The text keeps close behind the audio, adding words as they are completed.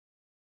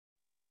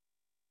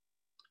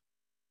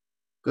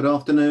Good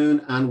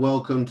afternoon and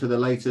welcome to the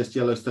latest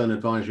Yellowstone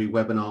Advisory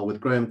webinar with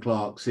Graham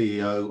Clarke,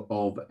 CEO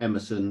of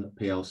Emmerson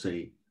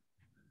Plc.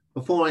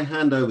 Before I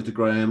hand over to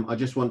Graham, I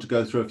just want to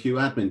go through a few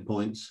admin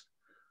points.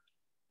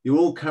 You're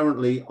all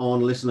currently on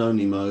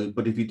listen-only mode,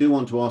 but if you do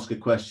want to ask a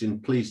question,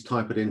 please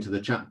type it into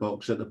the chat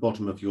box at the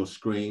bottom of your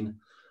screen,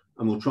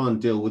 and we'll try and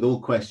deal with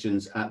all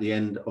questions at the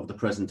end of the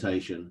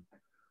presentation.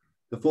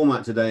 The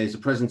format today is a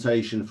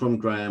presentation from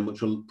Graham,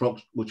 which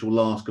will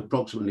last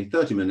approximately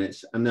 30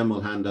 minutes, and then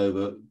we'll hand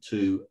over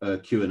to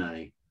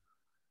Q&A.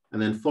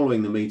 And then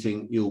following the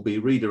meeting, you'll be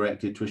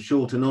redirected to a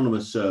short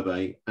anonymous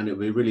survey, and it would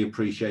be really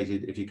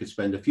appreciated if you could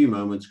spend a few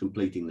moments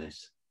completing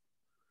this.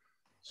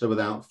 So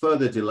without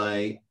further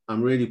delay,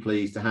 I'm really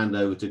pleased to hand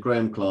over to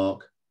Graham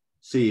Clarke,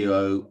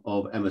 CEO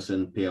of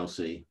Emmerson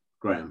Plc.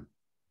 Graham.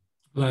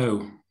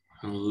 Hello.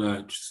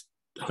 Hello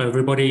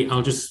everybody.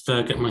 I'll just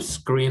get my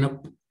screen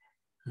up.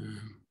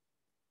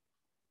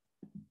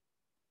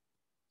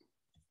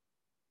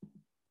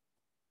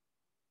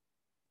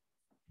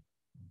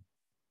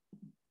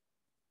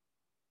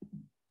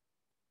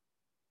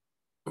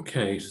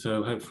 Okay,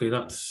 so hopefully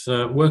that's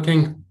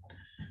working.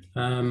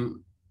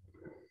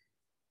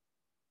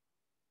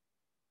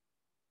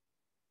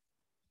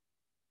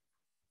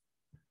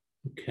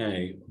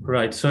 Okay,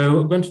 right,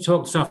 so I'm going to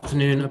talk this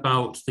afternoon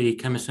about the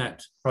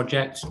Chemisett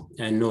project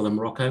in Northern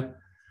Morocco.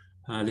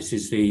 This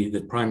is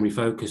the primary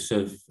focus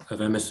of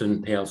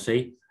Emmerson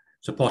Plc.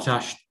 It's a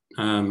potash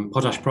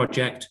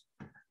project.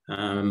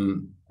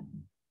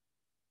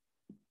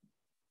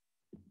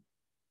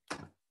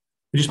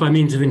 Just by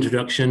means of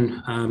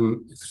introduction,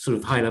 sort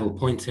of high-level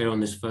points here on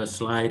this first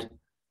slide.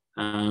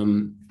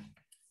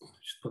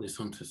 Just put this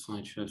onto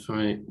slideshow,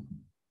 sorry.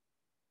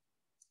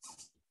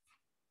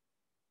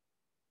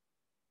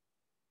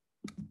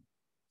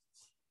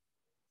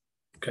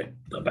 Okay,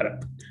 not better.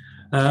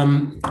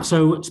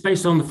 So it's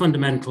based on the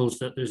fundamentals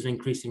that there's an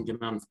increasing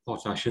demand for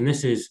potash, and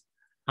this is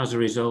as a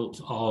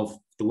result of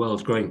the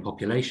world's growing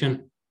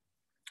population,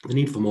 the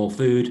need for more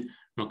food,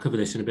 and I'll cover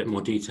this in a bit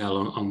more detail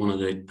on one of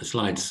the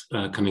slides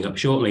coming up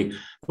shortly,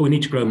 but we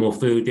need to grow more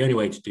food. The only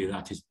way to do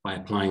that is by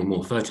applying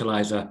more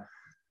fertilizer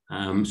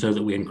so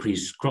that we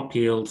increase crop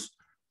yields,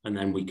 and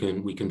then we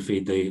can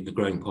feed the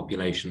growing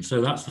population.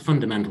 So that's the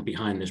fundamental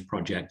behind this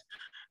project.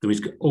 There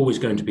is always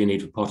going to be a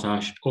need for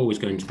potash, always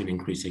going to be an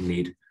increasing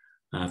need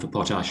for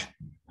potash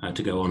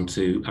to go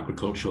onto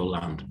agricultural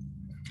land.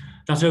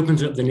 That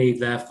opens up the need,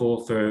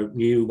 therefore, for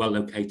new,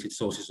 well-located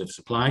sources of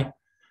supply.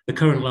 The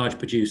current large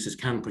producers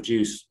can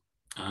produce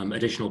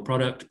additional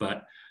product,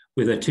 but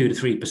with a 2 to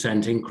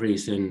 3%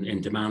 increase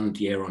in demand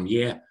year on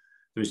year,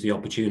 there is the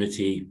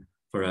opportunity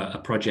for a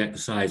project the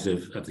size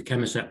of the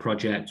Chemisett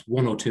project.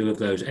 1 or 2 of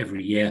those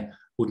every year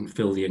wouldn't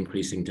fill the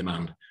increasing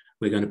demand.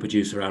 We're going to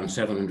produce around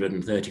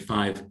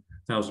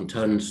 735,000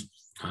 tonnes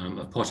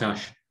of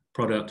potash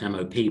product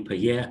MOP per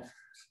year,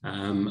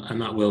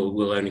 and that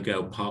will only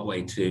go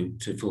partway to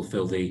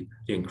fulfill the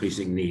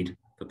increasing need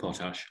for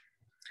potash.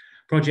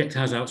 Project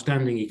has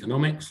outstanding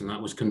economics, and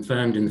that was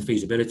confirmed in the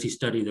feasibility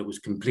study that was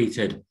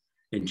completed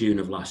in June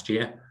of last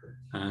year.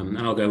 And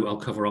I'll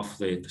cover off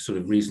the sort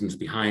of reasons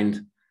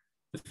behind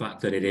the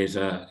fact that it is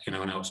an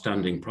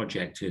outstanding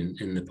project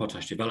in the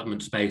potash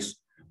development space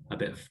a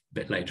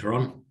bit later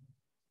on.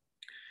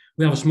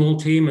 We have a small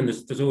team, and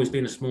there's always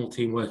been a small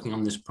team working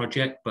on this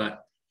project, but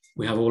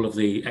we have all of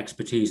the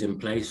expertise in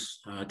place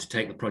to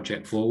take the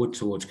project forward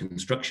towards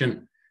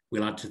construction.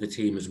 We'll add to the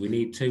team as we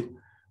need to.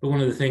 But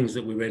one of the things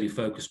that we really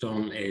focused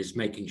on is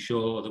making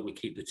sure that we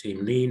keep the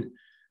team lean.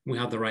 We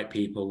have the right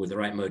people with the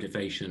right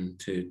motivation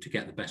to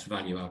get the best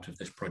value out of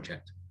this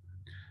project.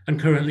 And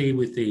currently,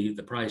 with the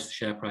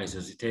share price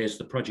as it is,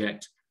 the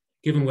project,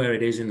 given where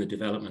it is in the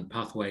development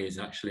pathway, is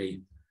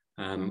actually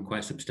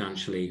quite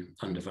substantially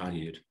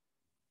undervalued.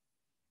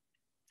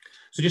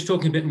 So just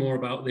talking a bit more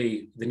about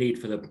the need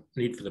for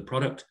the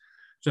product.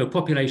 So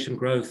population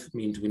growth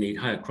means we need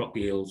higher crop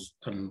yields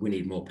and we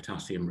need more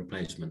potassium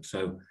replacement.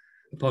 So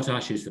the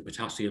potash is the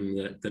potassium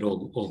that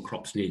all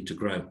crops need to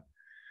grow.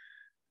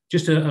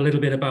 Just a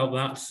little bit about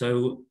that.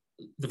 So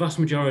the vast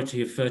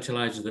majority of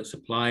fertilizer that's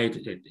applied,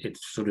 it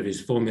sort of is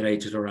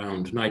formulated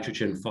around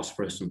nitrogen,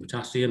 phosphorus, and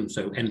potassium.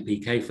 So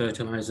NPK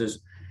fertilizers.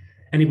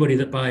 Anybody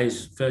that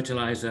buys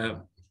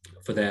fertilizer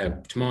for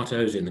their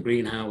tomatoes in the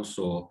greenhouse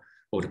or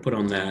to put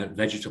on their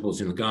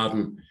vegetables in the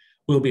garden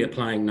will be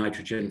applying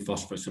nitrogen,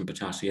 phosphorus, and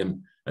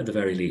potassium at the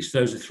very least.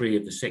 Those are 3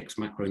 of the 6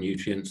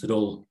 macronutrients that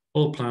all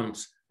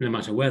plants, no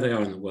matter where they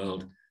are in the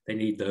world, they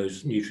need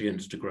those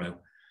nutrients to grow.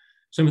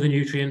 Some of the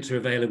nutrients are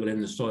available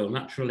in the soil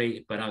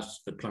naturally, but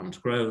as the plants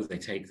grow, they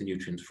take the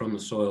nutrients from the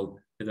soil,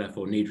 they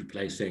therefore need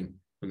replacing,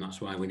 and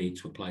that's why we need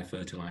to apply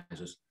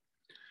fertilizers.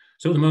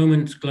 So at the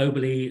moment,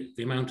 globally,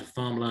 the amount of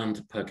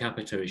farmland per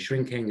capita is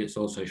shrinking. It's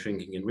also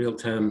shrinking in real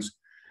terms.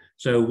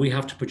 So we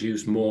have to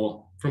produce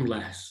more from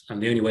less,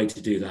 and the only way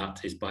to do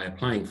that is by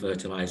applying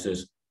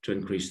fertilizers to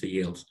increase the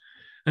yields.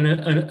 And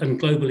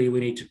globally, we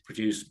need to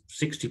produce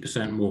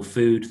 60% more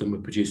food than we're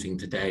producing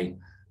today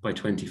by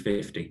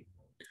 2050.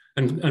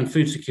 And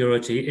food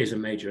security is a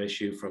major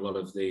issue for a lot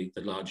of the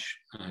large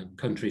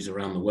countries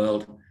around the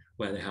world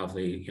where they have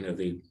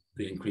the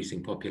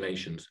increasing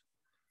populations.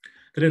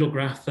 The little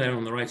graph there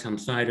on the right-hand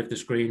side of the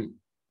screen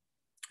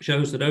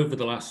shows that over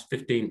the last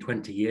 15,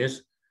 20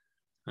 years,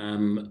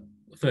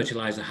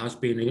 fertilizer has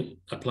been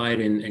applied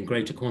in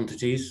greater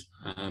quantities,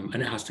 and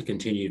it has to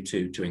continue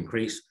to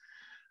increase.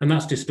 And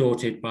that's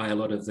distorted by a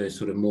lot of the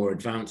sort of more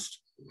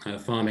advanced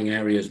farming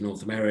areas,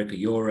 North America,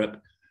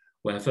 Europe,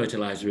 where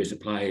fertilizer is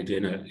applied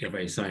in a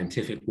very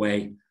scientific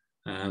way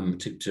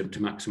to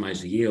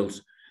maximize the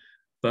yields.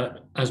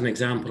 But as an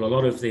example, a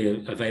lot of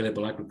the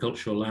available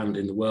agricultural land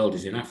in the world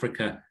is in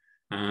Africa,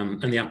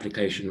 and the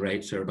application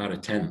rates are about a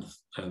tenth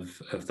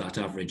of that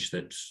average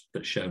that's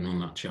shown on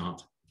that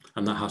chart.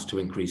 And that has to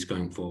increase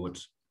going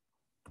forwards.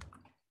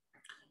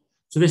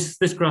 So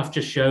this graph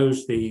just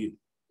shows the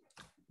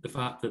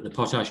fact that the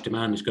potash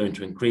demand is going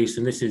to increase.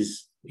 And this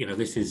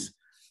is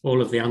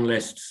all of the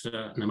analysts,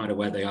 no matter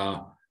where they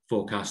are,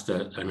 forecast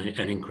an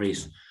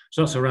increase.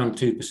 So that's around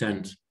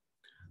 2%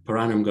 per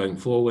annum going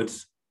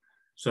forwards.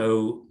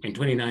 So in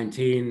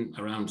 2019,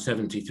 around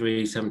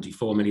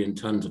 74 million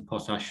tons of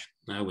potash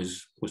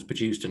was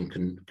produced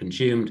and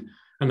consumed,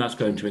 and that's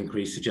going to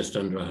increase to just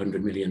under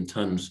 100 million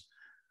tons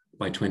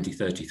by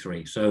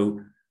 2033.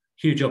 So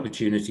huge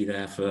opportunity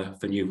there for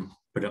new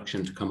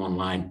production to come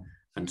online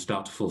and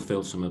start to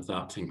fulfill some of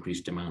that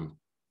increased demand.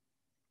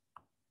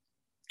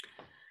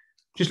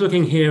 Just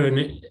looking here,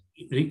 and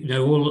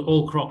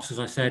all crops, as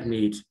I said,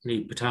 need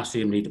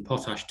potassium, need the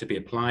potash to be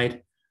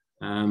applied.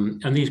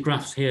 And these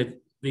graphs here,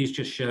 these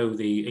just show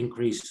the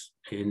increase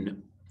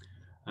in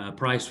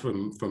price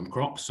from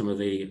crops, some of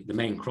the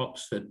main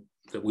crops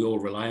that we all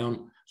rely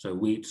on. So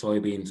wheat,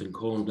 soybeans, and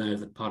corn,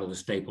 they're part of the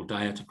staple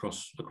diet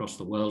across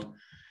the world.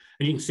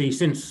 And you can see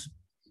since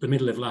the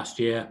middle of last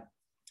year,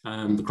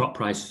 the crop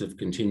prices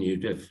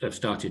have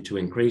started to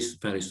increase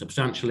fairly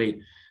substantially.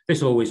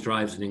 This always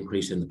drives an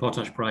increase in the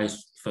potash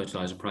price,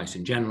 fertilizer price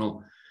in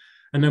general.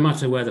 And no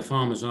matter where the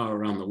farmers are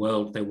around the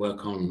world, they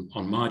work on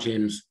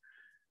margins.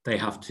 They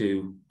have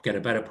to get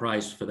a better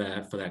price for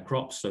their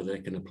crops so they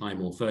can apply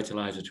more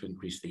fertilizer to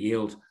increase the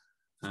yield.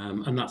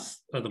 And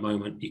that's, at the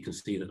moment, you can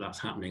see that that's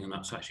happening, and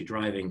that's actually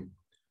driving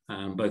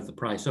both the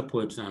price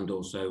upwards and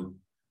also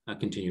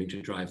continuing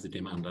to drive the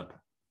demand up.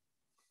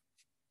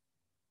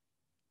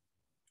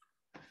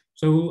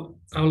 So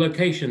our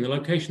location, the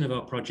location of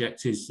our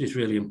project is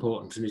really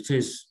important, and it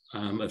is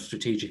of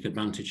strategic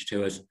advantage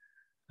to us.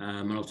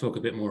 And I'll talk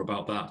a bit more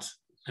about that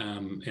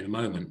in a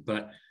moment.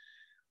 But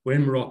we're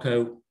in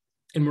Morocco.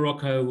 In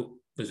Morocco,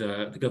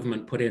 the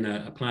government put in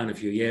a plan a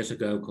few years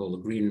ago called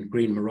the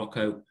Green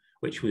Morocco,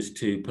 which was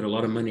to put a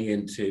lot of money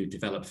into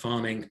develop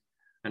farming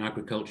and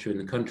agriculture in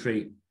the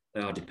country.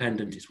 They are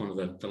dependent, it's one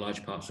of the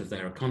large parts of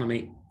their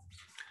economy.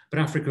 But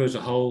Africa as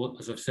a whole,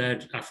 as I've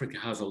said, Africa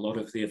has a lot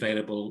of the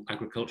available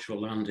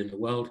agricultural land in the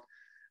world,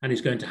 and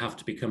is going to have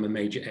to become a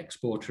major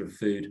exporter of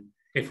food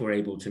if we're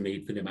able to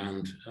meet the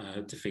demand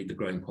to feed the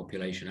growing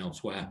population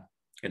elsewhere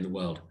in the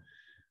world.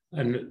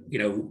 And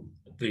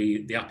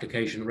the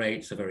application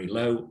rates are very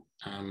low,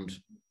 and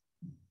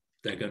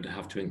they're going to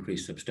have to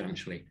increase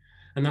substantially.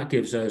 And that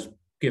gives us,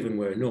 given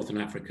we're in Northern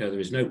Africa, there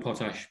is no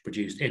potash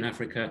produced in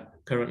Africa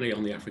currently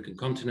on the African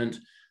continent.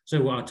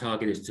 So our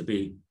target is to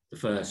be the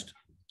first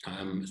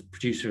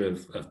producer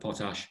of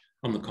potash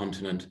on the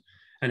continent.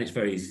 And it's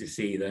very easy to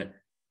see that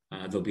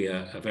there'll be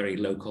a very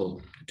local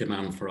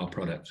demand for our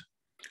product.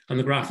 And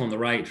the graph on the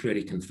right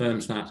really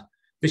confirms that.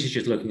 This is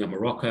just looking at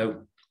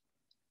Morocco,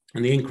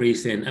 and the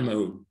increase in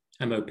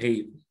MOP,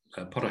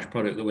 potash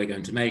product that we're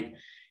going to make,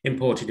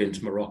 imported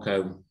into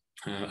Morocco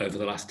over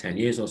the last 10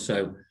 years or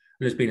so. And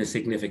there's been a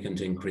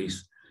significant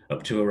increase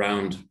up to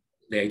around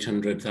the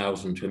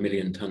 800,000 to 1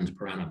 million tons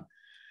per annum.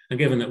 And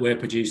given that we're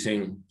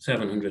producing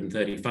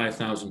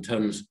 735,000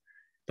 tons,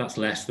 that's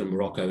less than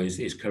Morocco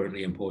is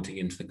currently importing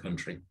into the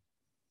country.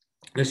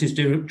 This is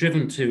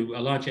driven to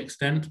a large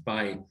extent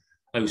by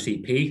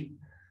OCP.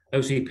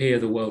 OCP are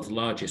the world's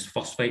largest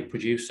phosphate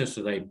producer,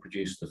 so they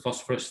produce the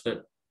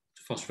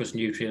phosphorus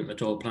nutrient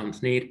that all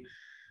plants need.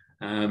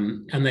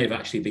 And they've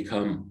actually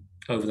become,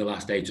 over the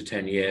last 8 to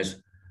 10 years,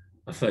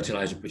 a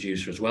fertilizer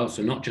producer as well.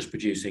 So not just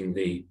producing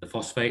the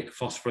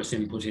phosphorus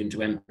input into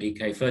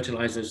NPK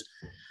fertilizers,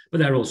 but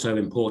they're also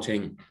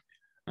importing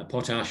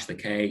potash, the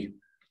K,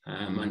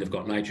 and they've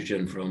got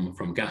nitrogen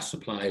from gas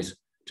supplies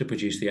to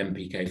produce the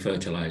NPK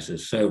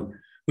fertilizers. So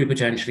we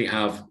potentially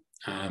have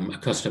a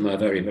customer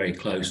very, very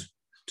close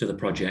to the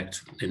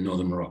project in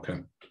Northern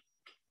Morocco.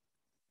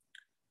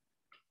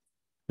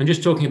 And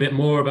just talking a bit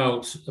more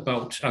about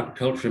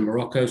agriculture in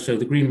Morocco. So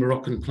the Green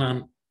Moroccan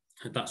Plan,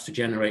 that's to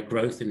generate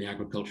growth in the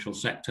agricultural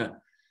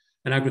sector.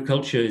 And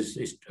agriculture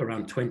is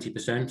around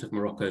 20% of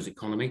Morocco's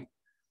economy.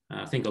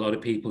 I think a lot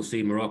of people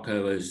see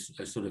Morocco as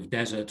a sort of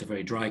desert, a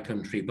very dry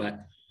country, but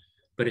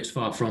it's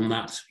far from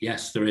that.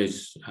 Yes, there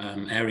is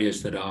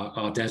areas that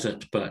are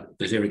desert, but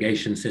there's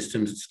irrigation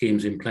systems,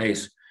 schemes in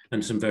place,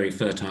 and some very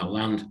fertile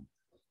land.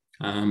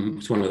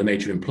 It's one of the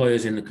major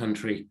employers in the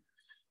country.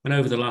 And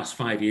over the last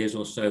 5 years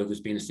or so, there's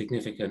been a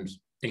significant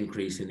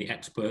increase in the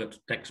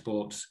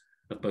exports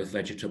of both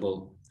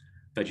vegetables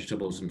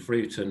and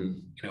fruit.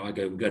 And I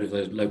go to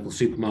the local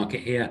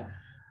supermarket here,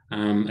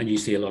 and you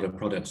see a lot of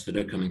products that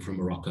are coming from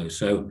Morocco.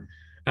 So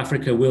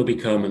Africa will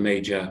become a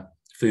major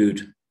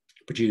food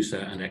producer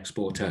and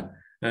exporter,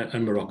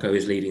 and Morocco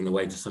is leading the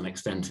way to some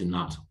extent in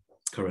that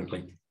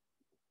currently.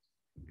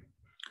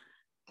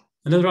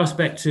 Another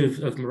aspect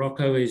of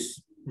Morocco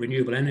is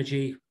renewable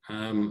energy.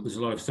 There's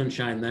a lot of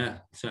sunshine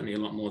there, certainly a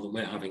lot more than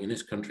we're having in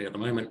this country at the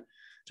moment.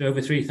 So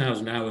over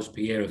 3,000 hours per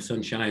year of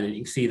sunshine, and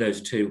you can see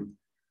those two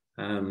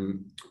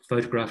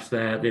photographs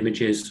there, the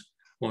images,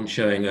 one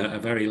showing a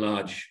very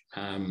large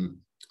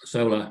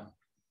solar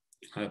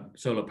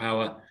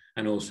power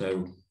and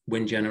also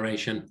wind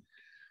generation.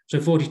 So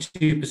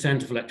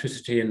 42% of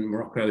electricity in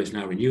Morocco is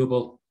now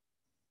renewable.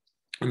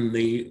 And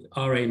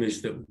our aim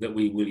is that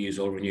we will use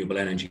all renewable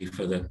energy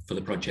for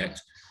the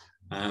project.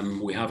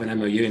 We have an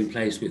MOU in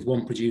place with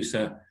one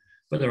producer,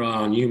 but there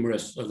are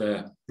numerous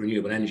other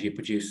renewable energy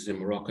producers in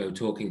Morocco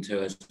talking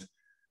to us.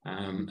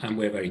 And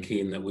we're very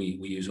keen that we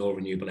use all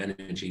renewable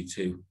energy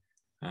to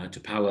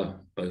power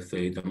both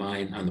the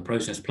mine and the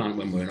process plant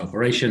when we're in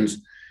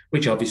operations,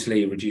 which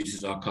obviously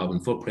reduces our carbon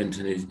footprint,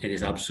 and it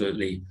is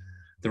absolutely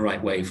the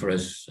right way for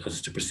us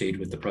to proceed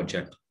with the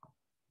project.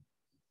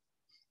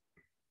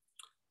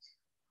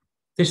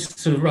 This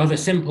sort of rather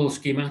simple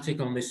schematic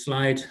on this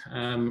slide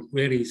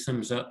really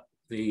sums up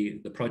the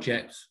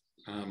project,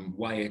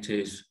 why it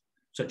is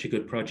such a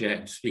good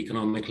project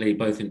economically,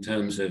 both in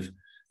terms of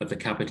the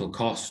capital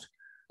cost,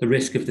 the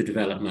risk of the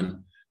development,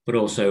 but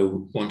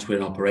also once we're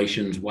in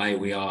operations, why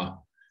we are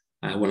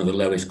one of the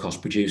lowest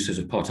cost producers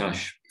of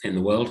potash in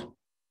the world.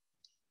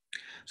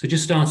 So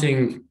just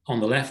starting on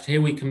the left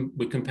here, we're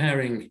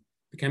comparing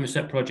the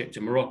Chemoset project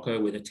in Morocco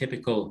with a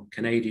typical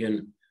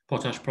Canadian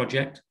potash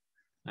project.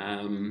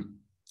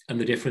 And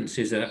the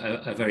differences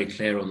are very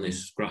clear on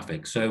this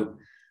graphic. So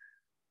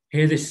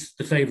here,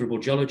 the favorable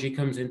geology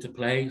comes into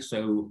play.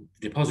 So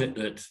the deposit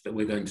that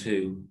we're going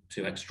to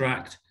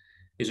extract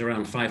is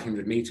around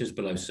 500 meters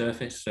below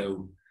surface.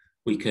 So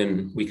we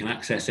can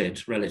access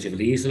it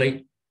relatively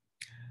easily.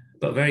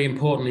 But very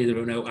importantly, there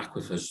are no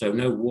aquifers, so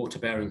no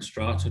water-bearing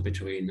strata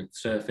between the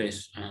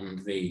surface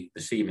and the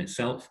seam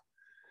itself.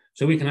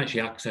 So we can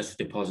actually access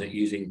the deposit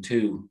using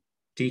two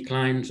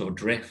declines or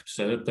drifts.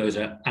 So those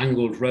are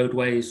angled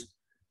roadways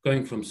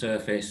going from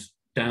surface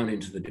down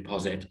into the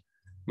deposit,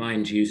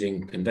 mined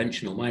using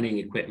conventional mining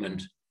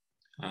equipment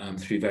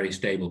through very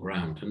stable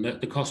ground. And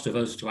the cost for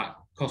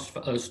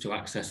us to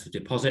access the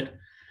deposit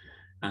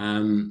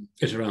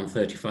is around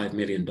 $35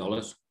 million.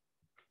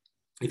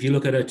 If you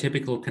look at a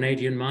typical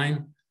Canadian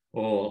mine,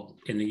 or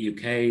in the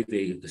UK,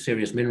 the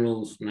Serious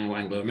Minerals, now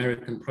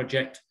Anglo-American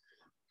project,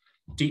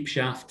 deep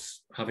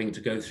shafts having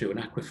to go through an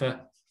aquifer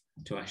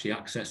to actually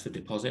access the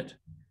deposit.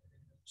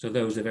 So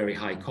those are very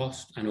high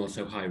cost and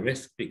also high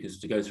risk, because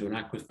to go through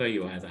an aquifer,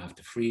 you either have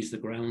to freeze the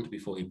ground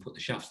before you put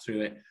the shafts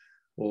through it,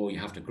 or you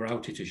have to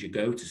grout it as you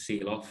go to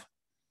seal off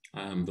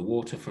the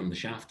water from the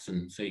shafts,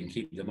 and so you can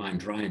keep the mine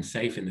dry and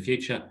safe in the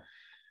future.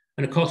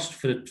 And a cost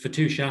for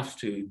two shafts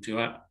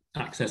to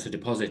access a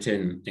deposit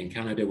in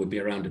Canada would be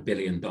around $1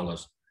 billion,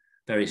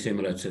 very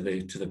similar to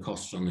the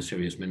costs on the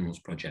Serious Minerals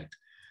project.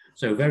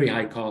 So very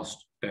high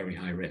cost, very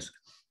high risk.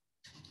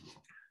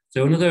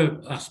 So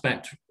another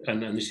aspect,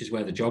 and this is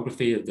where the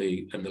geography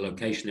and the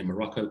location in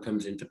Morocco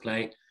comes into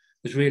play,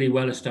 there's really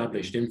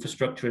well-established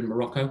infrastructure in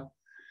Morocco.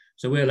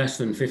 So we're less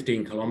than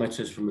 15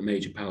 kilometers from a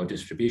major power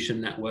distribution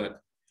network,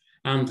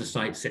 and the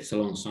site sits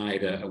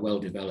alongside a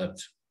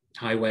well-developed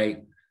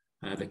highway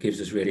that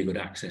gives us really good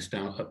access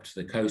down up to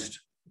the coast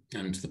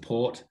and to the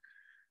port.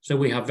 So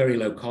we have very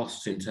low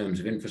costs in terms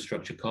of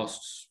infrastructure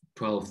costs,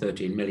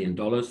 $13 million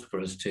for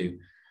us to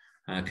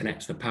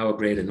connect to the power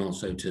grid and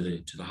also to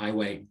the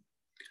highway.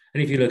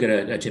 And if you look at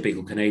a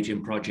typical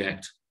Canadian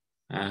project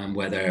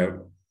where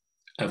they're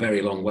a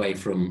very long way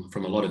from a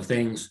lot of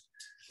things,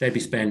 they'd be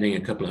spending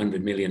a couple of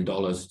 $100 million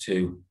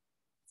to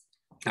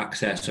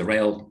access a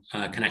rail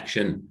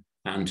connection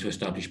and to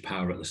establish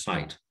power at the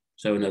site.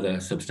 So another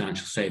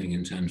substantial saving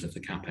in terms of the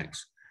capex.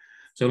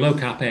 So low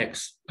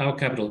capex, our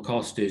capital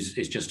cost is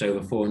just over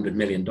 $400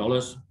 million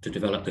to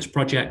develop this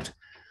project.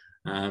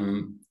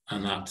 And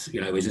that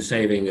is a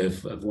saving of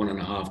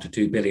 $1.5 to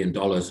 $2 billion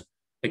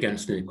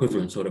against an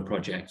equivalent sort of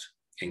project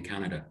in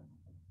Canada.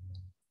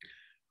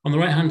 On the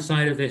right-hand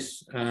side of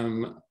this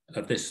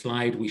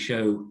slide, we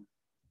show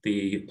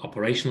the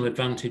operational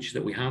advantage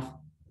that we have.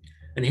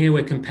 And here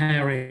we're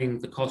comparing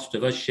the cost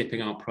of us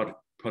shipping our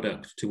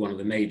product to one of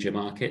the major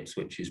markets,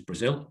 which is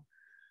Brazil.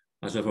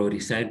 As I've already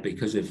said,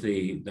 because of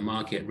the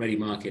ready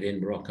market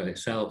in Morocco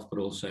itself, but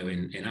also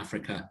in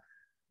Africa,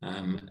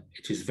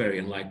 it is very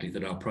unlikely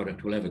that our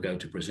product will ever go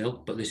to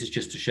Brazil. But this is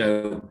just to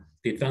show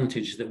the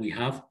advantage that we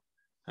have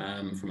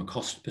from a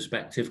cost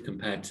perspective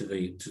compared to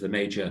the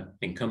major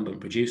incumbent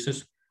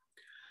producers.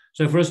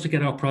 So for us to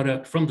get our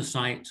product from the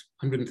site,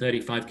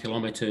 135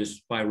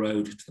 kilometers by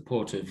road to the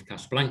port of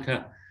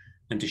Casablanca,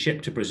 and to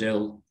ship to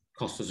Brazil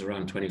costs us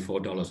around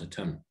 $24 a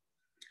ton.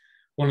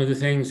 One of the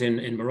things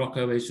in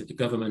Morocco is that the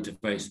government are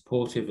very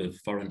supportive of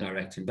foreign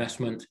direct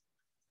investment,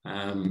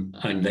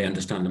 and they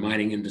understand the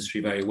mining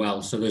industry very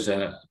well. So there's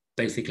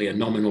basically a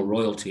nominal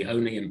royalty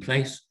only in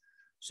place,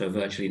 so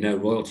virtually no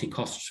royalty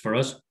costs for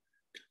us.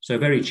 So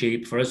very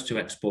cheap for us to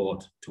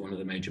export to one of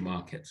the major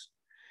markets.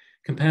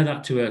 Compare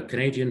that to a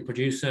Canadian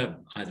producer,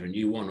 either a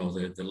new one or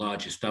the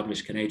large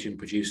established Canadian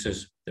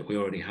producers that we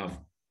already have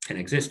in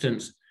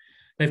existence.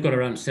 They've got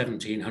around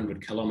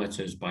 1,700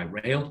 kilometers by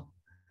rail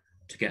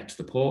to get to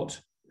the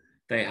port.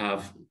 They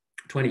have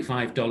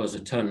 $25 a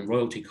ton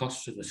royalty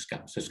costs to the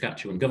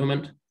Saskatchewan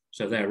government.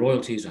 So their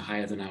royalties are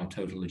higher than our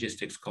total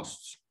logistics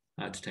costs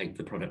to take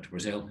the product to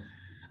Brazil.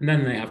 And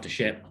then they have to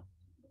ship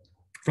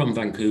from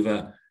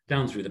Vancouver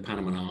down through the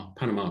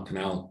Panama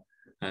Canal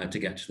to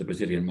get to the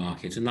Brazilian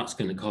market. And that's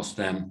going to cost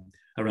them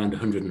around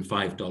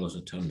 $105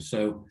 a ton.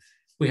 So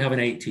we have an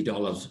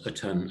 $80 a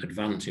ton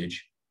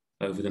advantage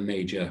over the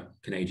major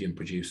Canadian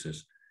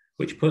producers,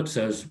 which puts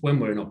us, when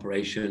we're in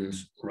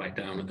operations, right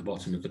down at the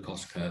bottom of the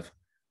cost curve,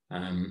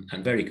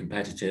 and very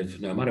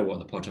competitive, no matter what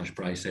the potash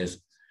price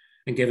is.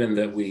 And given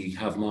that we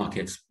have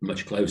markets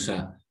much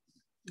closer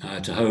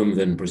to home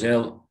than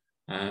Brazil,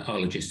 our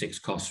logistics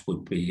costs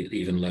would be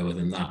even lower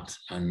than that,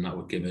 and that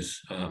would give us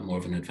more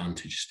of an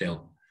advantage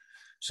still.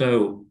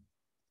 So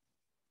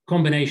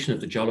combination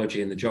of the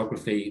geology and the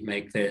geography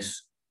make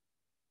this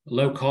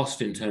low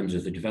cost in terms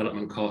of the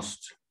development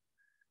cost,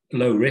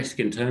 low risk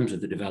in terms of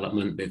the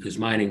development, because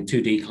mining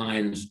 2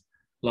 declines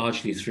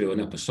largely through an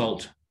upper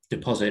salt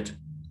deposit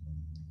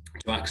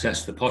to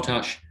access the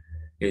potash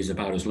is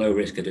about as low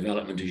risk a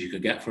development as you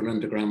could get for an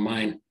underground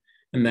mine.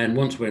 And then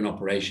once we're in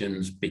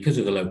operations, because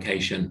of the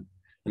location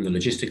and the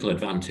logistical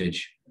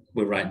advantage,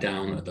 we're right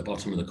down at the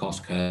bottom of the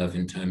cost curve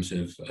in terms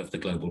of the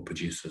global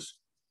producers.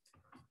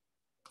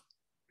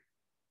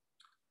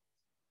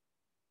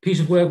 Piece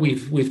of work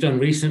we've done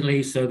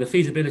recently. So the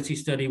feasibility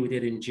study we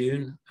did in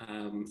June,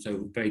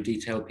 so very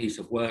detailed piece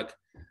of work,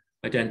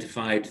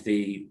 identified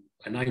a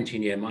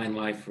 19-year mine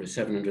life for a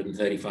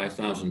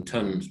 735,000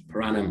 tons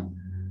per annum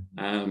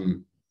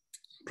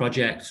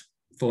project,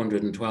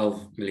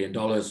 $412 million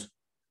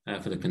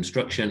for the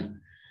construction.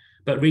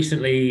 But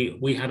recently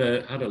we had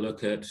a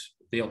look at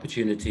the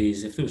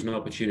opportunities, if there was an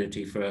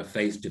opportunity for a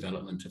phased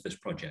development of this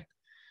project.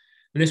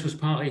 And this was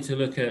partly to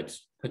look at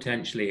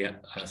potentially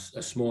a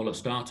smaller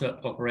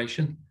startup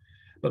operation,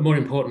 but more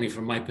importantly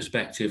from my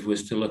perspective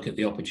was to look at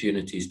the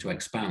opportunities to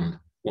expand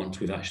once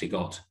we've actually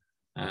got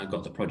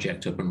the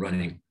project up and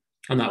running.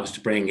 And that was to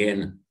bring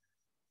in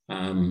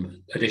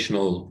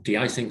additional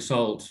de-icing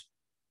salt,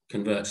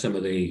 convert some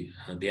of the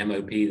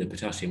MOP, the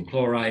potassium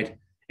chloride,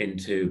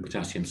 into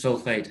potassium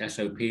sulfate,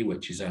 SOP,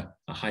 which is a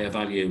higher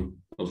value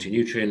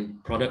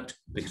multi-nutrient product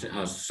because it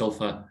has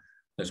sulfur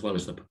as well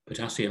as the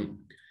potassium,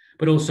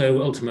 but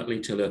also ultimately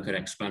to look at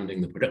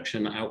expanding the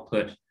production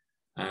output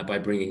by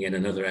bringing in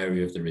another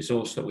area of the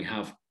resource that we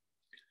have.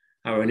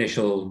 Our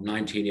initial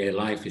 19-year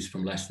life is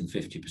from less than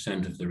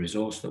 50% of the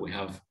resource that we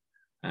have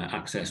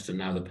accessed and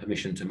now the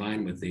permission to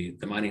mine with the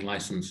mining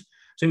license.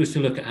 So it was to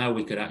look at how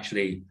we could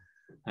actually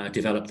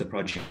develop the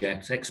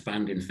project,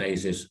 expand in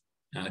phases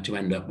to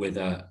end up with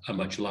a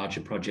much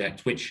larger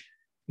project, which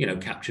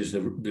captures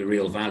the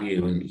real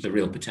value and the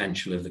real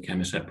potential of the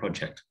Chemoset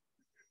project.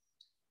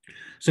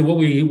 So what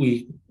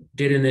we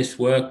did in this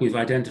work, we've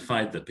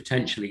identified that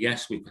potentially,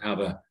 yes, we could have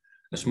a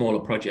smaller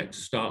project to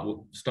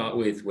start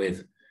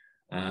with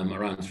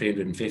around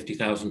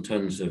 350,000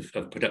 tons of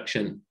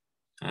production.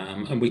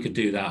 And we could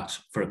do that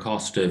for a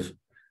cost of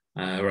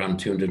around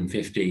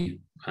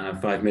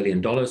 $255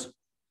 million.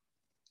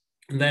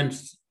 And then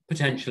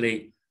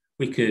potentially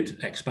we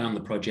could expand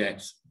the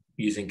project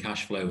using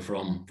cash flow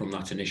from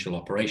that initial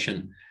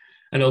operation.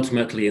 And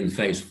ultimately in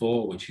phase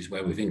 4, which is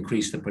where we've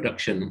increased the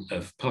production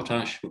of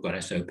potash, we've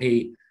got SOP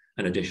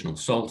and additional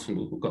salt, and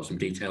we've got some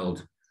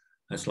detailed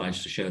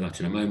slides to show that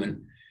in a moment.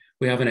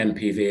 We have an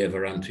NPV of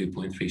around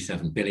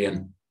 2.37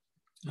 billion,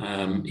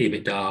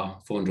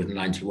 EBITDA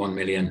 491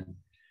 million.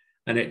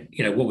 And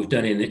what we've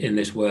done in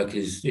this work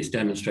is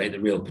demonstrate the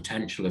real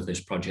potential of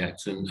this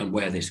project and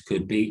where this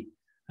could be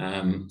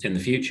in the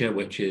future,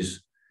 which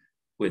is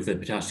with the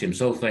potassium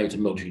sulfate, a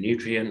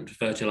multi-nutrient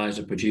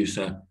fertilizer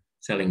producer,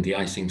 selling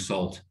de-icing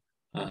salt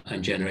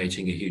and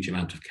generating a huge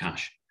amount of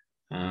cash.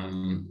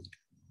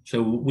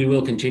 So we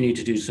will continue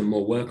to do some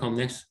more work on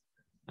this.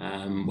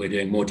 We're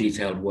doing more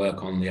detailed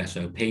work on the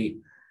SOP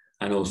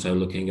and also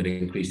looking at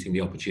increasing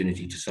the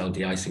opportunity to sell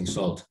de-icing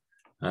salt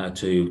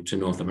to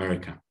North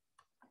America.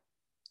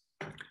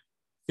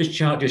 This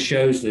chart just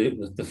shows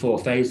the 4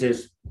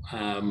 phases.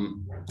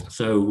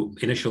 So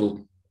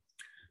initial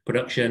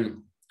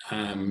production,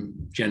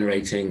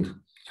 generating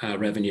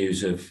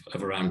revenues of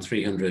around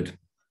 100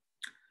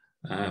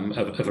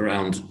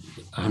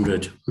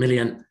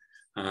 million,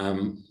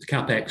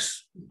 capex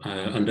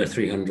under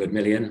 300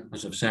 million,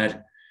 as I've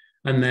said,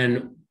 and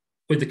then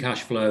with the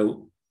cash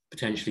flow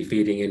potentially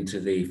feeding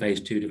into the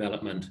phase 2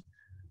 development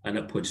and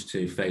upwards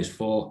to phase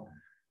 4.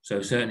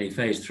 So certainly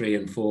phase 3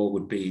 and 4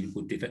 could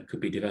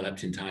be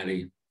developed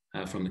entirely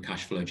from the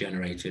cash flow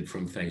generated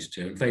from phase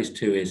 2. And phase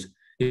 2 is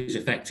is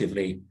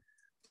effectively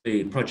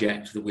the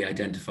project that we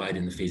identified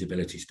in the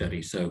feasibility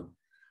study. So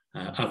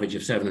average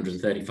of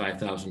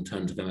 735,000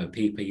 tonnes of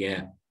MOP per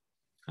year,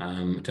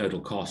 total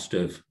cost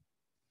of,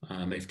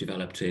 if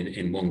developed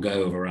in one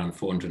go, of around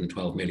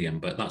 412 million,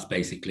 but that's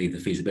basically the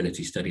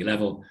feasibility study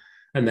level.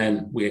 And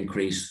then we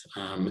increase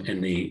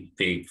in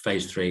the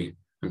phase 3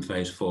 and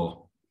phase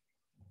 4.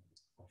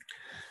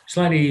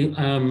 Slightly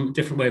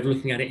different way of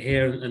looking at it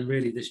here, and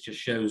really this just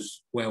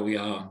shows where we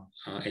are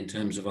in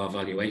terms of our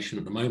valuation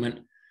at the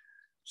moment.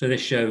 So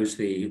this shows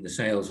the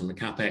sales and the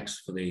capex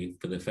for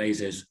the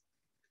phases,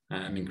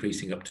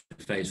 increasing up to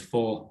phase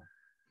 4,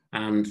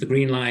 and the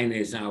green line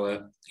is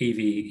our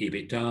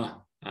EV/EBITDA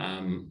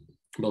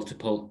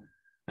multiple,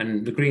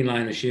 and the green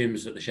line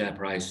assumes that the share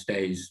price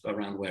stays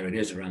around where it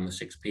is, around the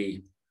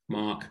 6p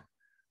mark.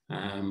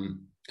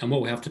 And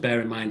what we have to bear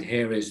in mind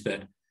here is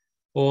that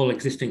all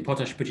existing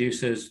potash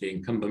producers, the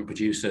incumbent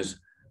producers,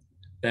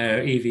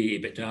 their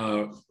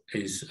EV/EBITDA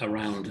is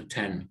around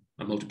 10,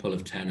 a multiple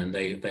of 10, and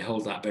they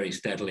hold that very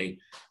steadily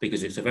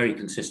because it's a very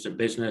consistent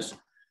business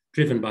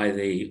driven by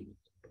a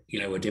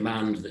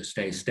demand that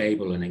stays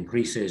stable and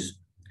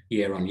increases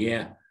year on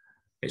year.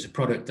 It's a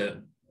product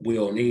that we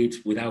all need.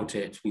 Without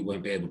it, we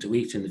won't be able to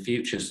eat in the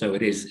future. So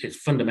it's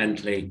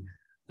fundamentally,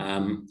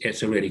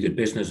 it's a really good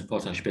business, a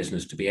potash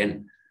business to be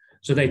in.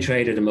 So they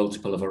trade at a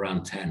multiple of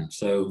around 10.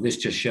 So this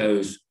just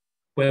shows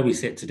where we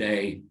sit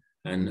today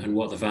and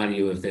what the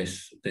value of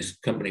this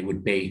company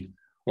would be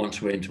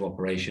once we're into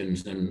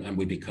operations and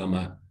we become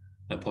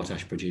a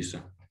potash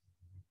producer.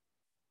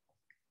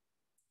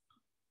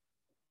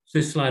 So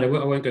this slide, I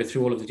won't go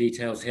through all of the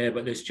details here,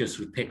 but this just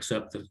picks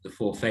up the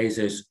 4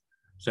 phases.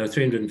 So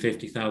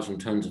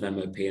 350,000 tonnes of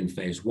MOP in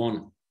phase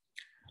 1.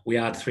 We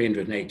add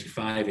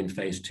 385 in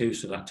phase 2,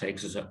 so that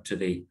takes us up to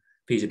the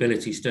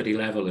feasibility study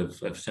level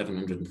of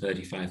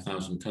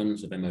 735,000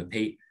 tonnes of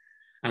MOP.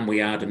 And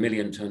we add 1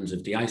 million tonnes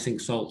of de-icing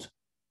salt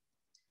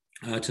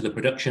to the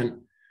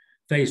production.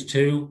 Phase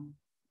 2,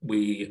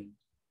 we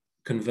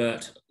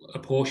convert a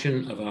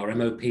portion of our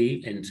MOP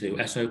into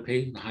SOP,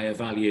 the higher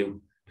value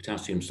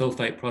potassium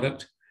sulfate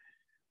product.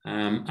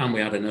 And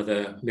we add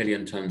another 1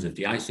 million tonnes of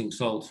de-icing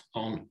salt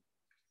on.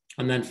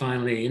 And then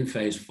finally, in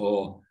phase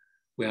 4,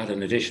 we add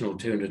an additional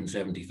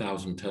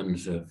 270,000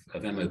 tonnes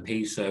of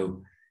MOP.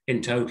 So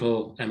in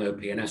total,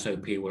 MOP and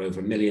SOP were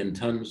over 1 million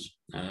tonnes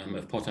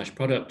of potash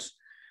products,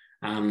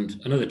 and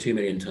another 2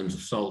 million tonnes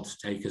of salt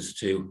take us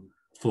to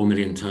 4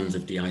 million tonnes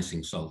of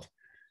de-icing salt.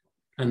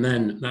 And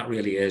then that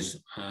really is,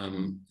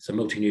 it's a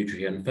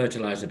multi-nutrient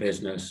fertilizer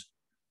business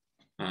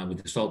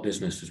with the salt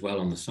business as well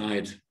on the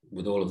side,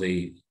 with all of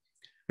the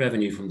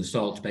revenue from the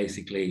salt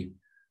basically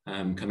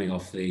coming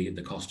off the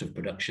cost of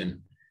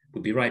production.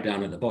 Would be right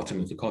down at the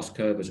bottom of the cost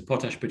curve as a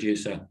potash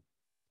producer,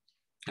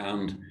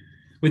 and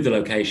with the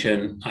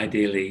location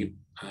ideally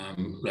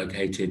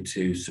located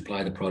to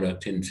supply the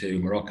product into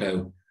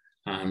Morocco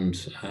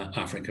and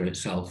Africa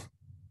itself,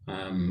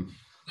 and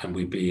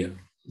we'd be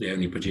the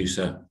only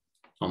producer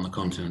on the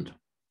continent.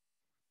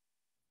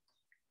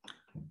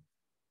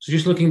 So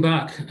just looking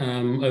back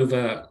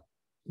over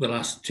the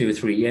last 2 or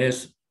 3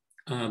 years,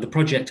 the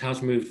project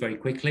has moved very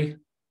quickly,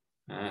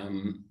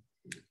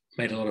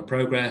 made a lot of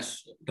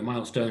progress. The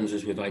milestones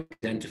as we've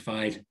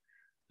identified,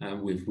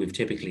 we've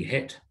typically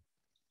hit,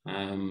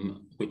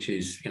 which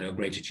is a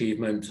great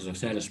achievement. As I've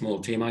said, a small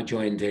team. I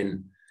joined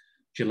in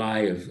July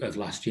of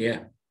last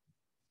year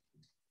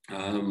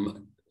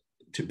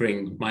to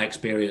bring my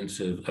experience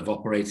of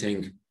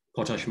operating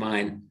potash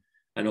mine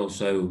and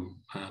also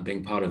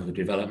being part of the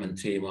development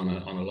team on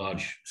a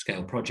large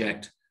scale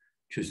project,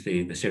 which was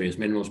the Serious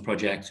Minerals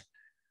project,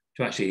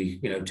 to actually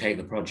take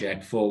the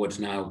project forwards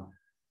now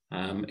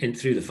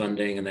through the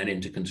funding and then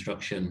into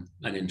construction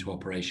and into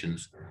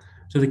operations.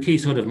 So the key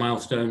sort of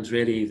milestones,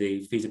 really,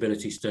 the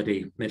feasibility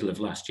study middle of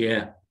last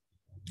year,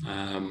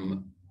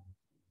 and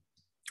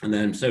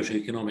then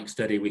socioeconomic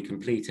study we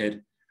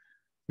completed.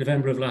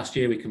 November of last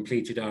year, we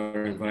completed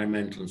our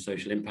environmental and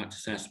social impact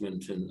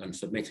assessment and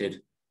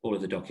submitted all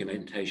of the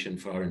documentation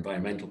for our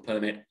environmental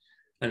permit,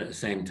 and at the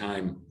same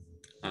time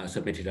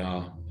submitted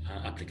our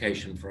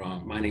application for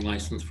our mining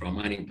license, for our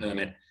mining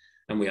permit,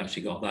 and we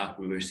actually got that.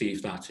 We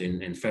received that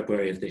in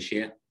February of this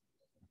year.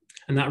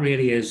 And that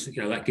really is,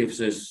 that gives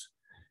us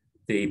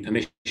the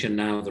permission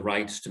now, the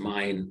rights to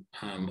mine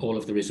all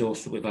of the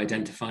resource that we've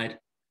identified.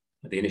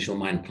 The initial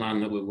mine plan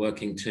that we're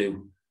working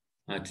to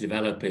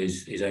develop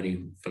is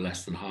only for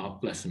less than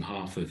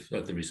half of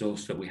the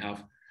resource that we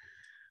have.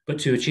 But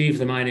to achieve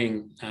the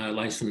mining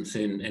license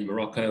in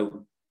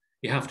Morocco,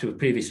 you have to have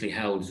previously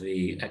held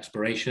the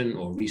exploration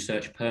or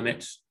research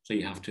permits. So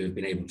you have to have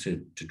been able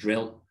to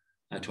drill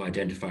to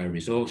identify a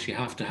resource. You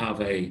have to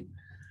have a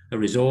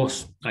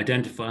resource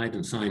identified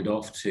and signed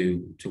off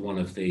to one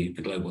of the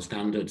global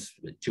standards,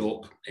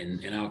 JORC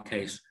in our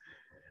case.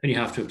 And you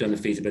have to have done a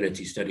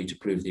feasibility study to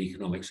prove the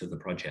economics of the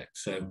project.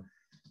 So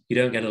you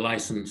don't get a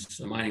license,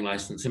 a mining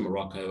license in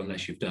Morocco,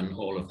 unless you've done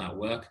all of that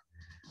work,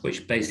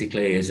 which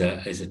basically is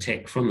a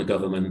tick from the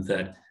government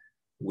that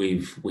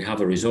we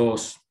have a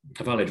resource,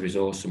 a valid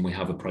resource, and we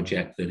have a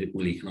project that it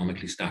will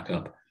economically stack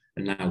up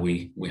and now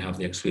we have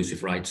the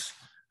exclusive rights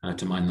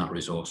to mine that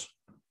resource.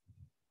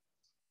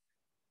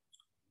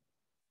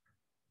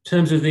 In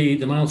terms of the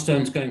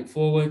milestones going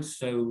forward,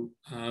 so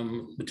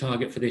the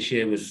target for this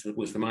year was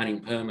the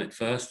mining permit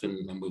first,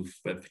 and we've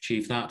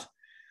achieved that.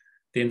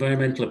 The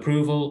environmental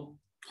approval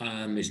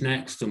is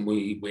next, and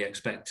we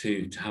expect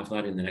to have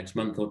that in the next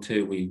month or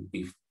two.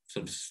 We've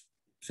sort of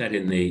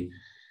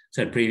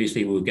said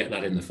previously we'll get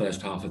that in the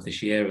first half of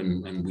this year,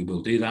 and we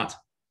will do that.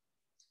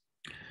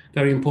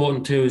 Very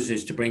important to us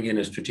is to bring in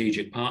a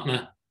strategic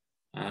partner,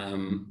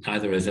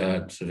 either as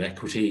a sort of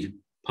equity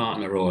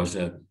partner or as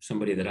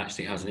somebody that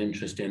actually has an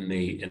interest in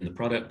the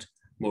product,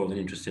 more of an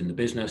interest in the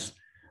business,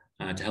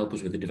 to help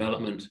us with the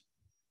development.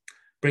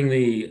 Bring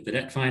the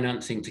debt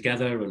financing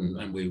together,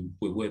 and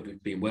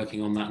we've been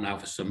working on that now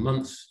for some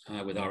months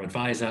with our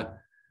advisor,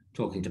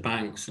 talking to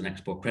banks and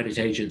export credit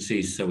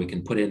agencies, so we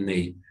can put in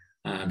the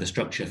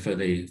structure for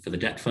the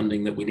debt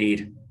funding that we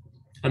need.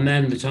 And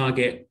then the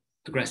target,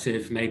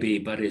 aggressive maybe,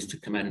 but is to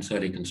commence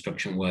early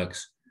construction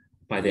works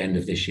by the end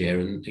of this year,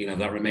 and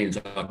that remains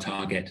our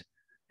target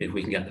if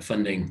we can get the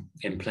funding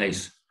in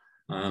place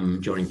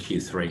during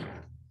Q3.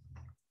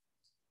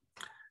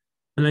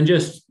 And then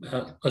just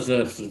as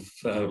a sort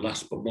of,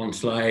 last but one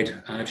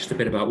slide, just a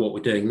bit about what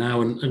we're doing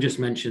now, and just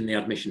mention the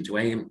admission to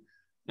AIM.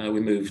 We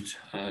moved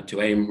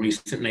to AIM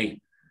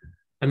recently,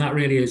 and that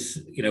really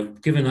is,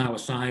 given our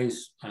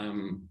size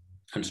and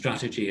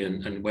strategy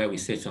and where we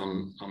sit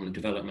on the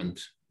development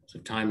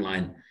sort of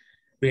timeline,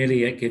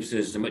 really it gives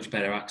us a much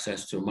better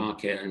access to a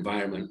market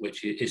environment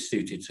which is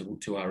suited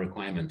to our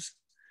requirements.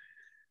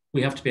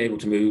 We have to be able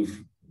to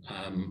move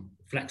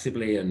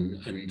flexibly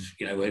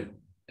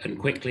and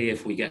quickly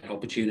if we get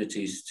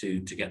opportunities to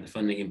get the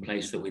funding in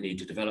place that we need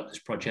to develop this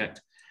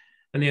project.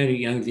 And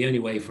the only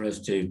way for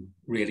us to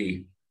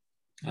really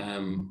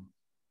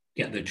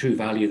get the true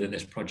value that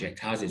this project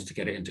has is to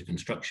get it into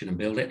construction and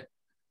build it,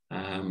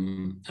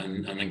 and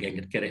then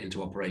get it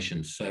into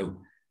operations. So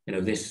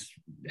this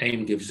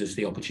AIM gives us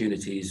the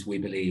opportunities, we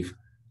believe,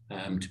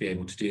 to be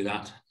able to do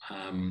that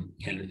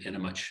in a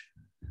much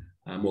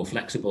more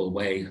flexible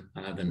way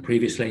than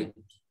previously.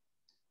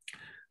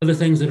 Other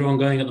things that are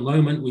ongoing at the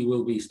moment, we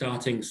will be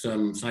starting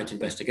some site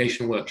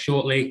investigation work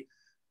shortly.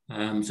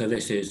 So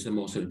this is the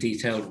more sort of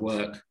detailed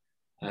work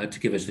to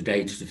give us the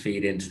data to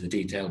feed into the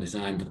detailed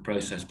design for the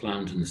process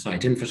plant and the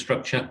site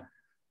infrastructure.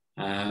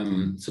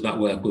 So that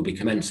work will be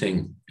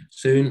commencing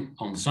soon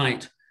on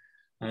site.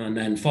 And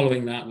then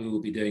following that, we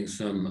will be doing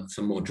some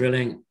more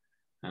drilling.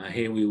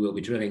 Here we will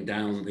be drilling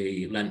down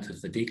the length of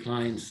the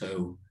decline,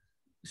 so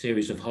a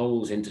series of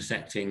holes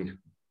intersecting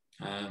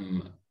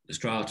the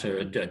strata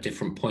at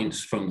different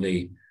points from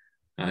the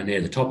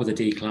near the top of the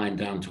decline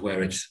down to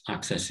where it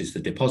accesses the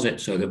deposit,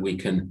 so that we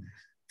can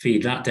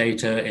feed that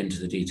data into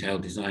the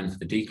detailed design for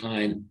the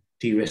decline,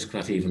 de-risk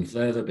that even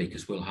further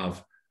because we'll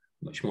have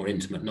much more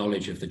intimate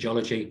knowledge of the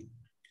geology.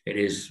 It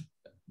is,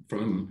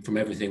 from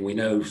everything we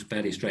know,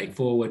 fairly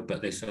straightforward,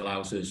 but this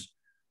allows us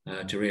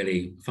to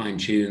really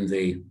fine-tune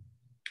the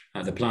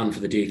plan for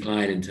the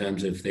decline in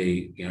terms of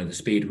the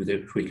speed with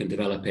which we can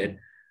develop it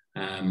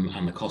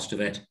and the cost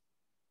of it.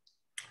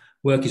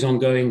 Work is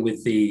ongoing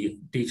with the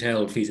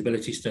detailed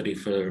feasibility study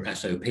for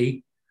SOP,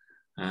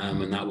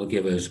 and that will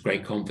give us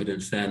great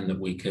confidence then that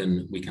we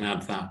can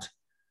add that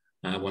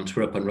once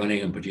we're up and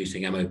running and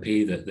producing MOP,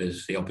 that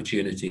there's the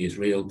opportunity is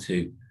real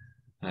to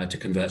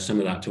convert some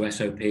of that to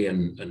SOP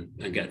and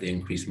get the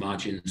increased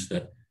margins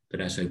that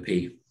SOP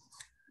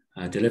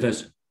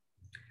delivers.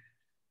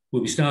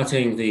 We'll be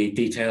starting the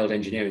detailed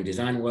engineering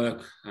design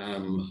work.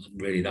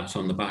 Really, that's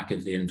on the back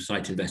of the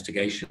site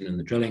investigation and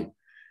the drilling,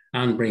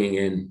 and bringing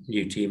in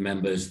new team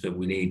members that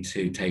we need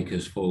to take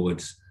us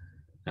forwards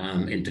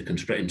into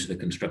the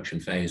construction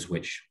phase,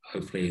 which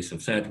hopefully, as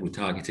I've said, we're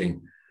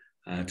targeting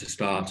to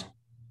start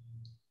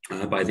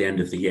by the end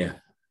of the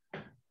year.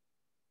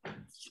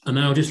 And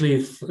then I'll just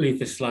leave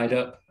this slide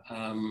up.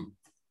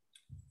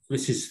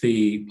 This is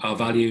our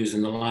values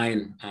and the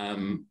line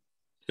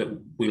that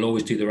we'll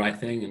always do the right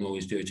thing and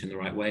always do it in the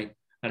right way.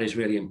 That is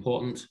really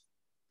important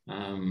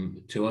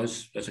to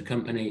us as a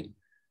company,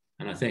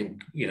 and I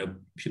think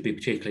should be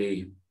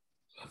particularly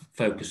a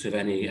focus of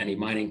any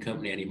mining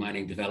company, any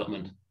mining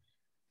development.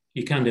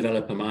 You can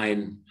develop a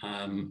mine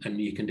and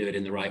you can do it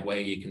in the right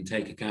way. You can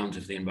take account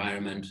of the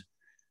environment.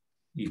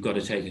 You've got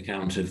to take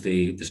account of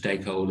the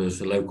stakeholders,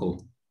 the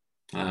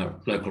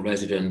local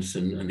residents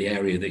and the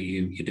area that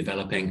you're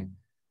developing.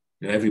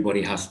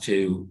 Everybody has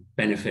to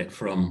benefit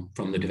from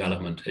the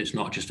development. It's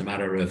not just a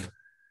matter of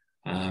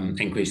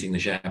increasing the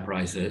share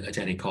price at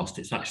any cost.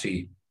 It's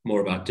actually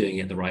more about doing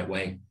it the right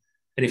way.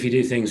 And if you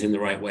do things in the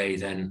right way,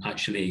 then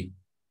actually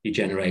you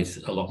generate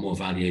a lot more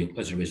value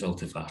as a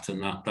result of that.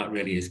 And that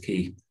really is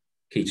key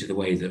to the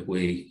way that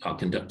we are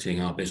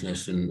conducting our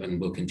business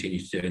and will continue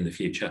to do in the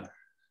future.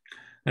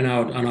 And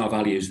our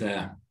values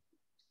there,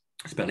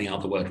 spelling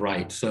out the word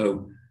right.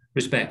 So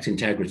respect,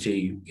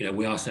 integrity,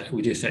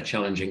 we do set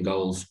challenging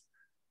goals.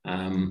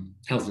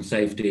 Health and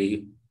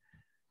safety,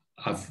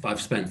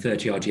 I've spent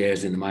 30 odd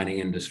years in the mining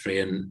industry,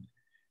 and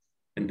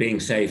And being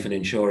safe and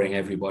ensuring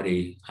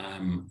everybody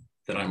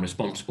that I'm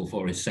responsible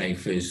for is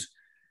safe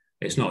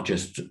it's not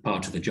just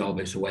part of the job,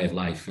 it's a way of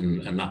life,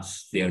 and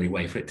that's the only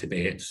way for it to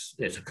be. It's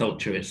a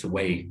culture, it's the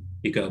way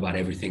you go about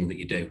everything that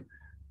you do.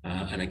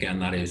 And again,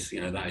 that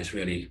is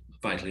really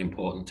vitally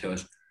important to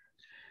us.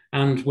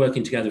 And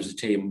working together as a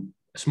team,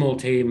 a small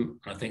team,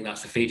 I think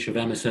that's the feature of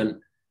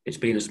Emmerson. It's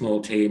been a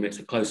small team, it's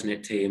a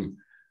close-knit team,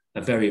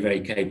 a very,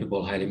 very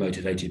capable, highly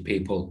motivated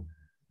people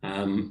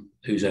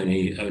whose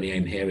only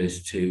aim here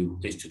is to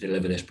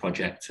deliver this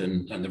project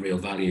and the real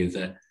value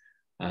that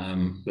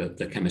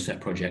the Chemisette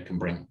project can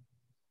bring.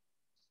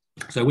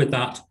 So with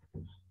that,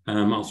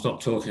 I'll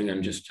stop talking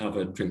and just have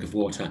a drink of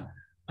water,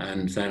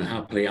 and then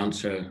happily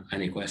answer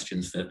any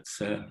questions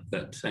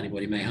that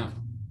anybody may have.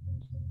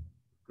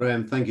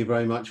 Graham, thank you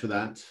very much for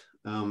that.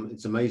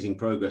 It's amazing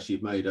progress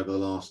you've made over the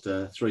last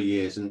 3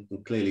 years, and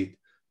clearly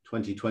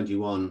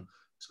 2021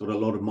 it's got a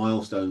lot of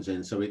milestones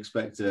in, so we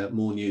expect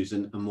more news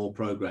and more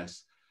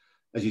progress.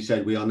 As you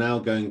said, we are now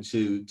going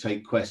to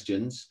take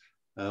questions.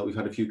 We've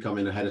had a few come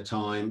in ahead of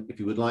time. If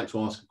you would like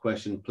to ask a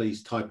question,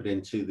 please type it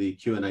into the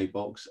Q&A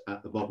box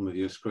at the bottom of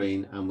your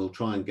screen, and we'll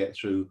try and get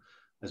through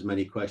as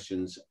many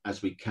questions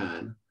as we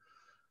can.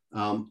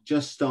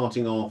 Just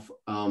starting off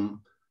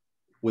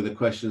with a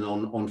question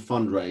on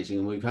fundraising,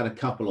 and we've had a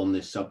couple on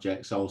this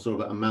subject, so I'll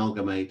sort of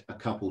amalgamate a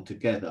couple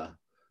together.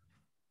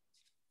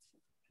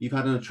 You've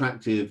had an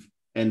attractive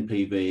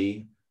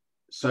NPV,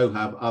 so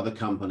have other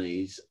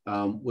companies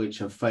which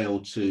have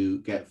failed to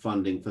get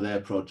funding for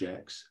their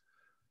projects.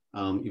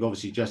 You've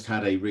obviously just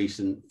had a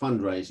recent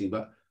fundraising,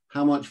 but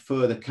how much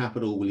further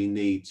capital will you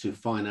need to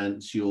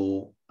finance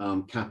your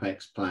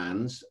CapEx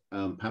plans,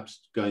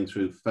 perhaps going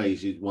through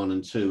phases 1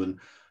 and 2, and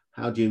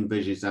how do you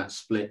envisage that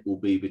split will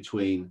be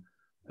between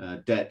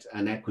debt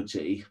and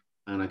equity?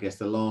 And I guess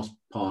the last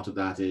part of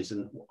that is,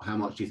 and how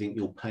much do you think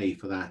you'll pay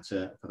for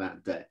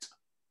that debt?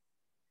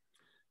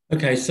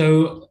 Okay,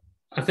 so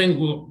I think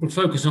we'll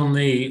focus on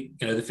the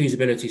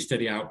feasibility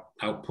study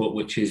output,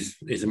 which is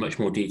a much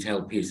more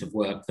detailed piece of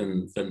work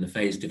than the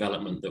phase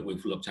development that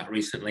we've looked at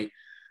recently.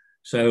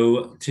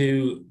 So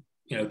to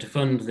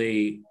fund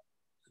the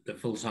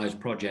full-size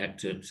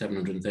project at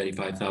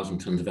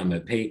 735,000 tonnes of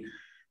MOP,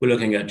 we're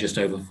looking at just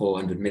over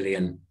 $400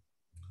 million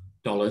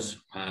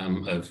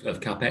of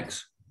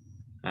CapEx.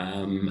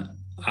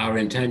 Our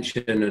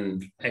intention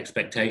and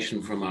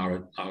expectation from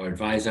our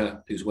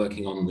advisor, who's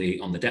working on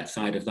the debt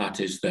side of that,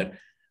 is that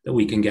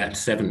we can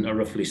get a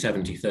roughly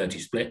 70-30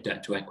 split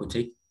debt to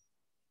equity.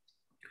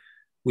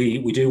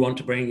 We do want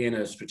to bring in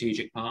a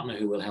strategic partner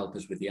who will help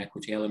us with the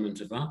equity element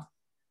of that,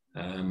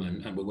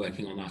 and we're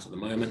working on that at the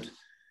moment.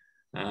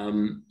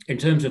 In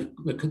terms of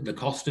the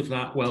cost of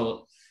that,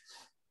 well,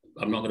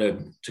 I'm not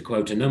going to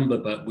quote a number,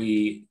 but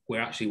we're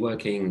actually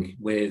working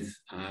with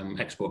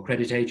export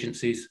credit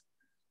agencies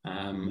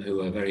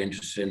who are very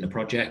interested in the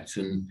project,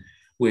 and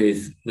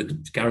with the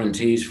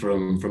guarantees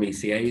from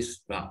ECAs,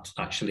 that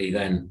actually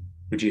then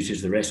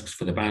reduces the risks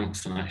for the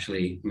banks and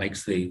actually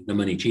makes the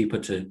money cheaper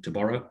to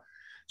borrow.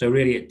 So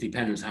really it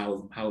depends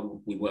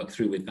how we work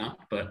through with that,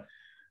 but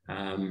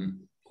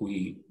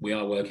we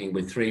are working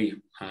with 3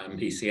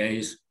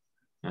 ECAs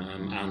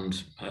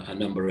and a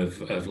number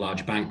of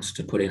large banks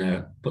to put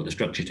the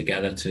structure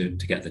together to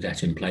get the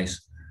debt in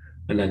place,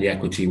 and then the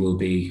equity will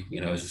be,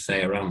 as I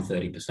say, around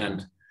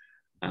 30%.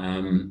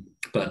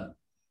 But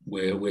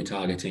we're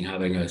targeting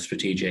having a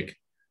strategic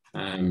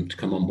to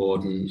come on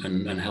board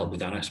and help with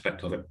that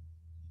aspect of it.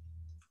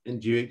 And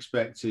do you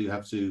expect to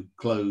have to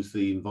close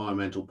the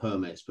environmental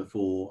permits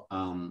before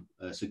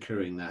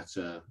securing that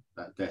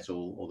debt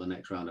or the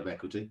next round of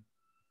equity?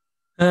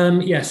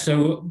 Yes,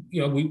 so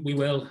we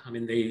will. I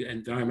mean, the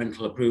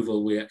environmental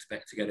approval we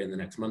expect to get in the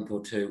next month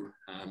or 2,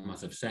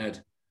 as I've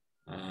said.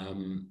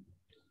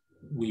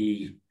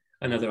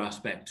 Another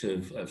aspect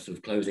of sort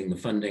of closing the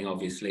funding,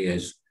 obviously,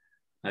 is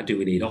do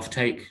we need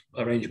offtake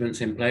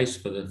arrangements in place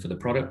for the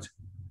product?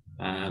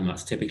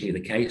 That's typically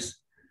the case.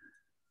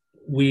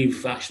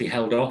 We've actually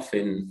held off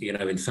in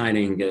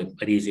signing an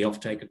easy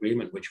offtake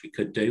agreement, which we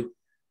could do,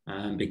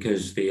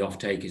 because the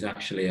offtake is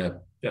actually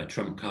a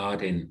trump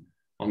card in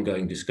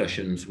ongoing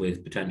discussions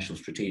with potential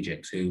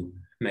strategics who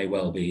may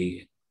well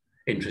be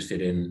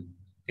interested in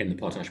the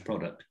potash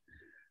product.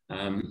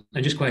 And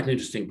just quite an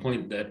interesting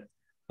point that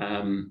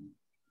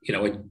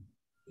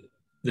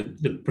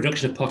the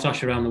production of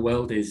potash around the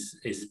world is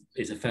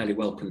a fairly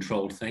well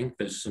controlled thing.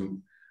 There's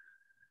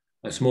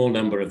a small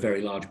number of very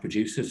large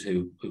producers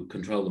who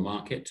control the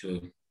market to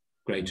a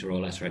greater or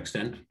lesser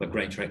extent, but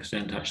greater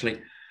extent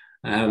actually.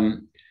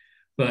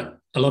 But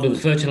a lot of the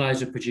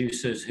fertilizer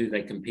producers who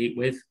they compete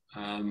with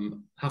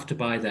have to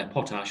buy their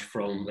potash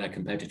from their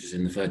competitors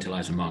in the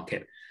fertilizer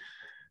market.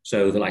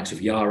 So the likes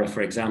of Yara,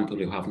 for example,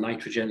 who have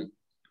nitrogen,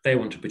 they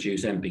want to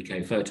produce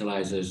NPK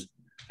fertilizers,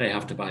 they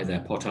have to buy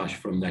their potash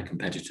from their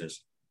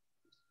competitors.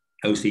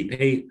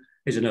 OCP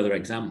is another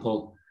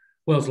example.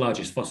 World's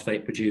largest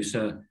phosphate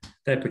producer,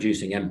 they're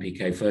producing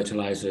NPK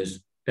fertilizers,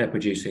 they're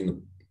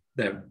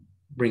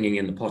bringing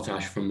in the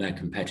potash from their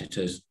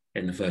competitors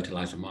in the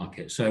fertilizer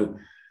market. So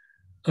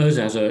us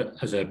as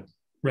a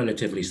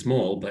relatively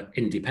small but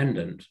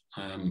independent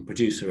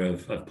producer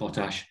of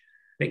potash,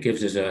 it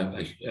gives us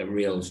a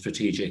real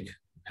strategic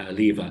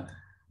lever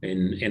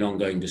in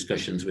ongoing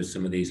discussions with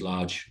some of these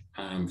large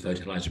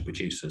fertilizer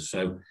producers.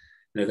 So,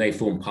 they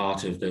form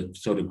part of the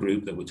sort of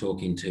group that we're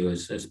talking to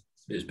as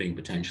being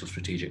potential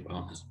strategic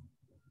partners.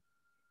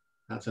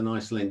 That's a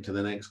nice link to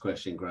the next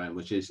question, Graham,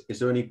 which is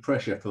there any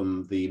pressure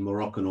from the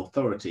Moroccan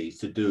authorities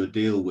to do a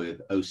deal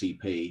with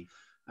OCP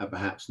at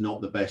perhaps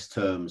not the best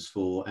terms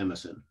for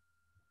Emmerson?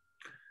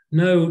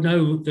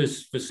 No,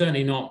 there's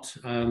certainly not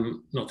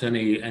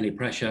any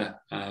pressure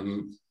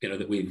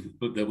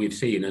that we've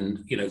seen,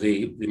 and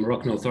the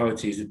Moroccan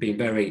authorities have been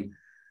very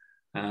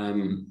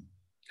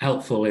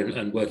helpful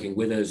in working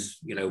with us.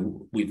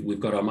 We've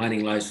got our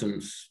mining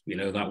license,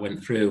 that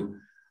went through.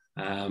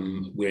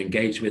 We're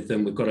engaged with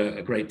them. We've got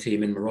a great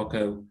team in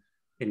Morocco,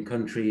 in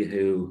country,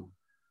 who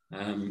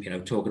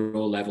talk at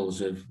all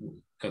levels of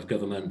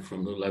government,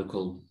 from the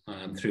local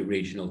through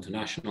regional to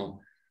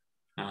national.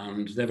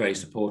 And they're very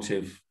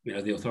supportive.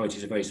 The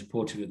authorities are very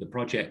supportive of the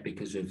project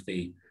because of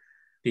the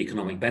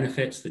economic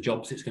benefits, the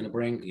jobs it's going to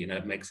bring.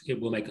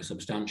 It will make a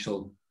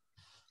substantial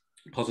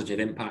positive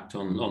impact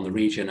on the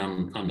region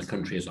and the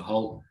country as a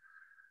whole.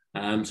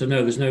 So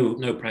no, there's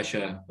no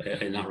pressure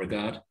in that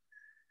regard.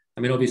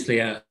 I mean,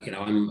 obviously, as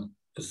I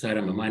said,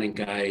 I'm a mining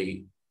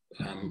guy.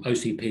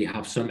 OCP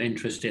have some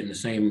interest in the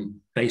same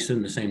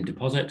basin, the same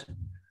deposit.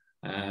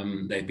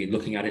 They've been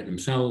looking at it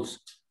themselves.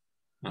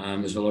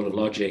 There's a lot of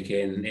logic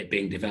in it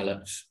being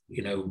developed,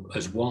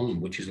 as one,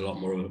 which is a lot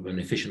more of an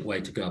efficient way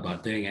to go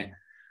about doing it.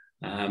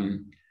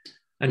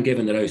 And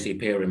given that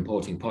OCP are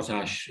importing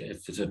potash,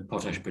 if there's a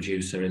potash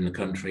producer in the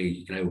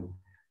country,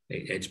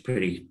 it's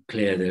pretty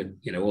clear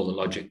that, all the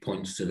logic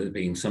points to there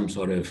being some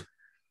sort of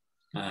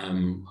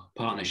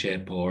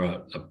partnership or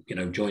a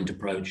joint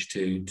approach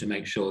to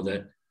make sure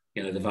that,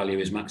 the value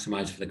is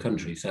maximized for the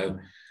country. So,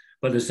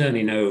 but there's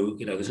certainly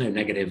there's no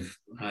negative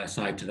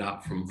side to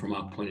that from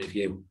our point of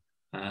view.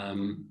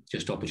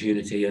 Just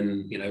opportunity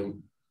and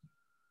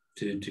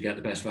to get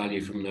the best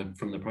value from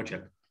the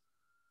project.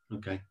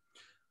 Okay,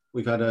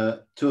 we've had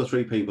 2 or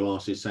 3 people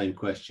ask the same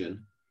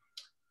question.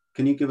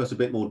 Can you give us a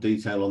bit more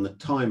detail on the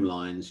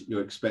timelines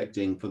you're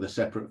expecting for the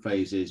separate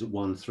phases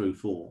 1 through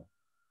 4?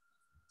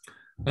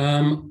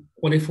 Well,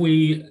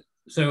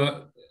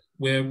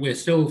 we're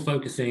still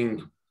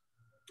focusing,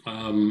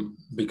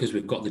 because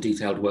we've got the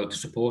detailed work to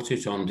support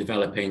it, on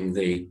developing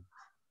the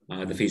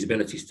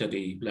feasibility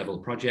study level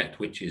project,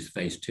 which is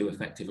phase 2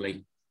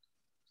 effectively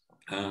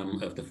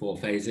of the 4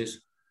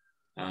 phases.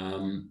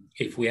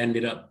 If we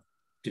ended up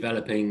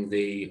developing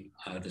the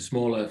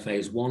smaller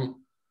phase 1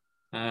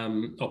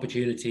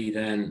 opportunity,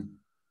 then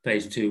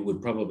phase 2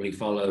 would probably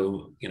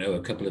follow, a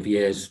couple of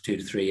years, 2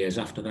 to 3 years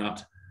after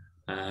that.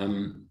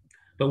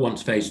 But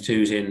once phase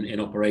 2 is in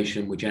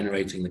operation, we're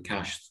generating the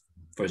cash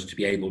for us to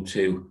be able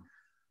to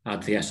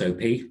add the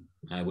SOP,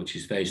 which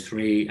is phase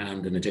 3,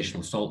 and an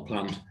additional salt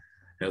plant.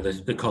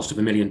 The cost of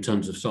 1 million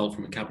tons of salt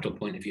from a capital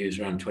point of view is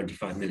around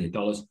 $25 million.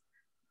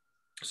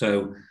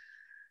 So,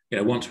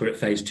 once we're at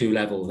phase 2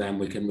 level, then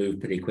we can move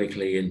pretty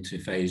quickly into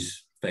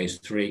phase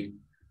 3,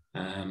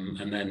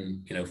 and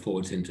then,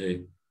 forwards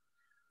into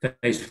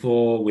phase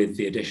 4 with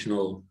the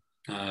additional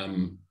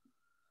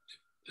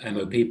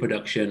MOP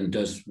production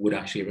would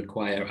actually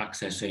require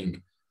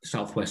accessing the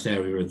southwest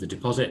area of the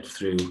deposit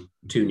through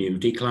 2 new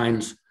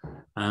declines.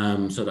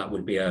 So that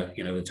would be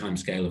the time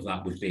scale of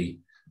that would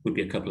be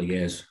a couple of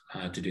years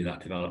to do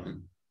that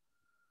development.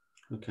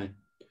 Okay.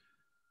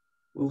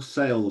 Will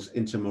sales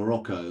into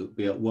Morocco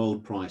be at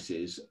world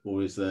prices,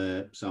 or is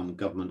there some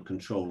government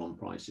control on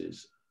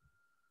prices?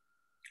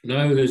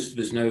 No,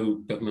 there's no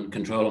government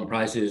control on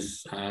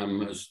prices.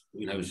 As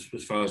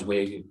far as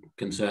we're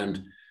concerned,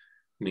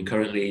 I mean,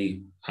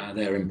 currently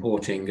they're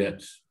importing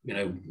at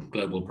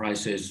global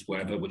prices,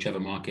 whichever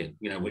market,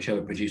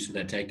 whichever producer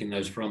they're taking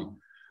those from.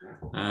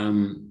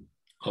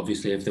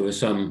 Obviously, if there was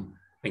some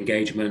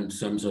engagement,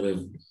 some sort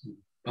of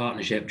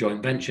partnership,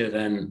 joint venture,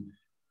 then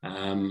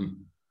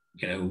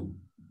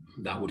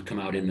that would come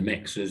out in the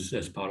mix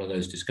as part of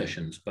those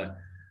discussions. But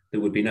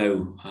there would be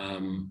no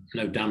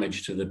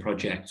damage to the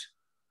project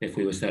if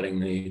we were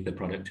selling the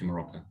product to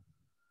Morocco.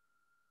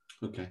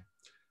 Okay.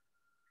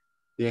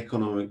 The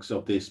economics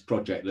of this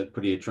project look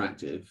pretty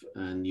attractive,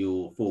 and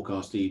your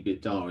forecast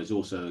EBITDA is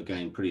also,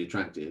 again, pretty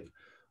attractive.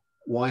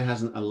 Why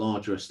hasn't a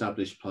larger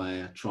established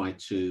player tried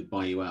to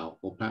buy you out?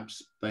 Or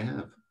perhaps they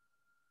have?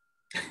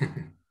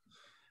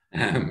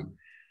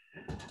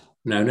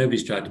 No,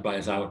 nobody's tried to buy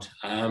us out.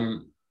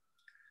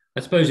 I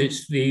suppose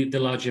it's the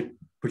larger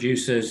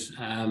producers,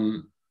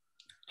 and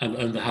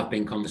there have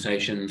been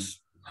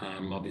conversations.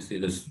 Obviously,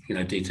 there's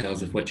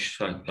details of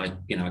which I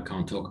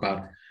can't talk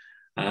about.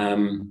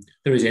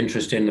 There is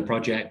interest in the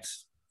project,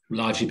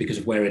 largely because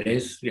of where it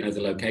is.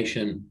 The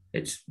location.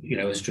 It's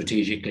a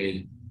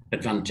strategically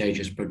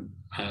advantageous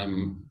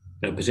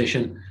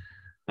position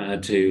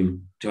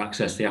to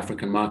access the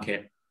African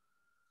market.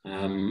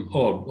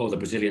 Or the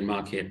Brazilian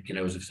market,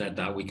 as I've said,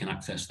 that we can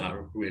access that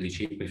really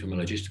cheaply from a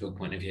logistical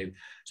point of view.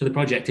 So the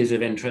project is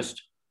of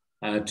interest.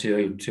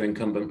 to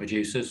incumbent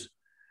producers.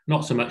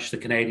 Not so much the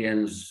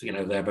Canadians,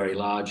 they're very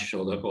large,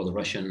 or the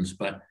Russians,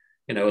 but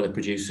other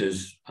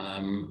producers,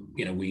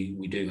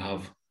 we do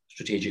have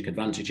strategic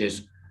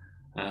advantages,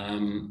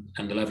 and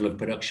the level of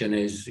production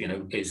is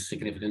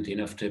significant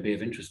enough to be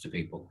of interest to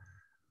people.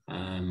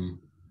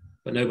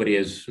 But nobody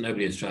has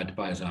tried to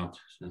buy us out.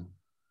 So.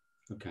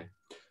 Okay.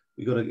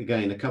 We've got,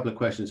 again, a couple of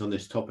questions on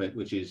this topic,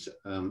 which is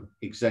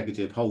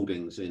executive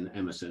holdings in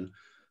Emmerson.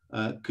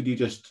 Could you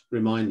just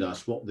remind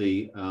us what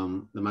the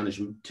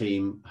management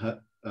team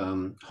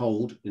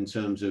hold in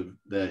terms of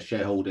their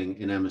shareholding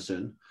in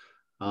Emmerson?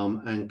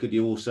 And could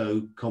you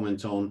also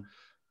comment on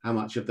how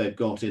much have they've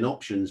got in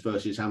options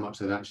versus how much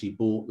they've actually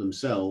bought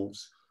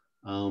themselves?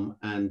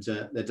 And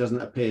there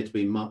doesn't appear to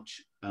be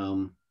much,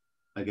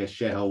 I guess,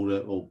 shareholder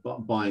or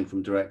buying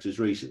from directors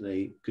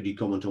recently. Could you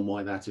comment on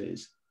why that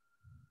is?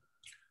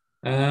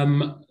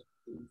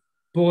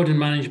 Board and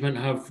management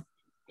have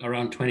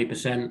around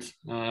 20%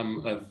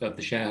 of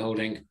the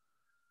shareholding.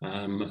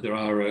 There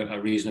are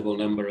a reasonable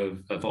number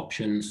of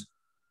options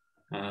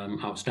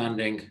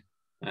outstanding,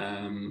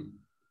 and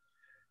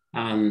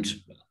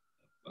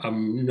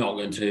I'm not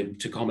going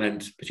to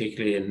comment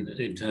particularly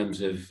in terms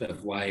of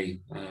why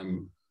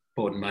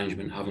board and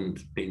management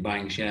haven't been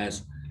buying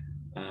shares.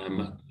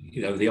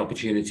 The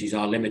opportunities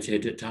are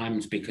limited at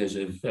times because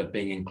of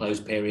being in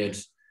closed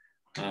periods,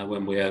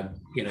 when we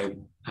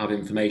have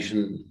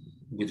information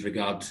with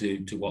regard to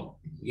what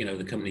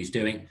the company's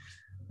doing,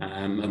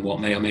 and what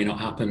may or may not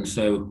happen.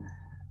 So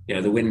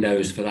the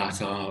windows for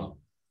that are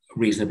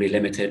reasonably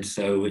limited.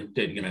 So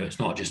it's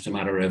not just a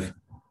matter of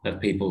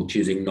people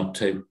choosing not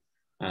to.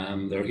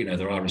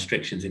 There are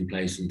restrictions in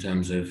place in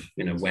terms of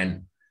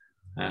when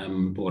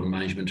board and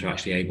management are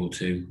actually able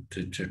to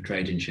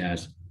trade in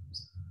shares.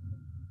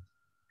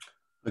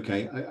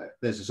 Okay,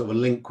 there's a sort of a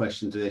link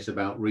question to this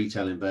about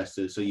retail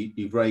investors. So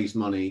you've raised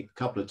money a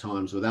couple of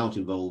times without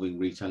involving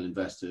retail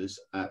investors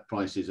at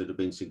prices that have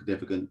been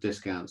significant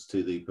discounts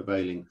to the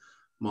prevailing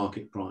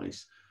market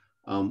price.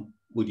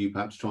 Would you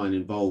perhaps try and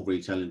involve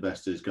retail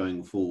investors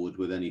going forward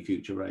with any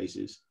future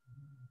raises?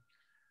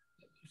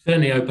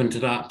 Certainly open to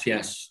that,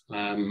 yes.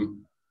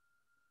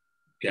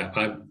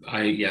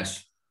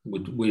 Yes,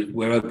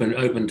 we're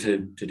open to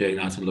doing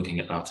that and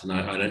looking at that, and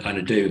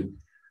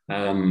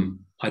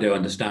I do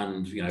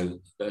understand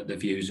the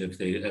views of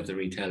the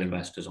retail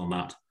investors on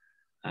that,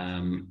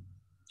 and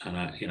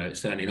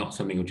it's certainly not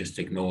something we'll just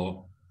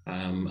ignore.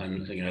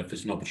 And if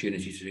there's an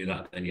opportunity to do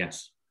that, then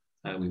yes,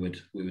 we would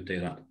do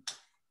that.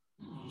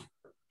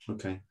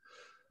 Okay.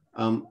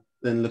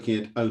 Then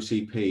looking at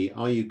OCP,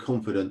 are you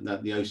confident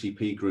that the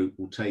OCP group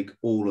will take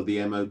all of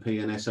the MOP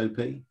and SOP?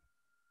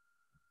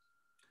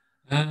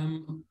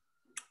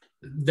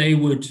 They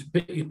would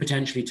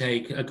potentially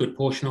take a good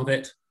portion of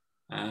it.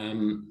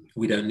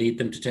 We don't need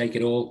them to take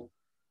it all.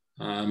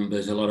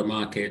 There's a lot of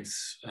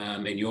markets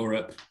in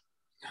Europe.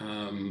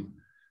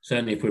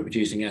 Certainly if we're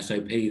producing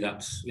SOP,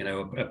 that's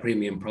a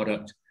premium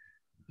product.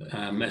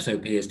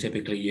 SOP is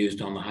typically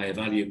used on the higher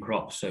value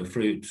crops, so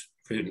fruit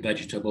and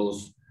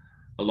vegetables,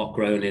 a lot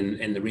grown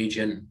in the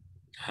region,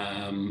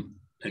 in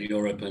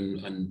Europe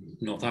and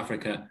North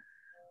Africa.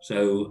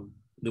 So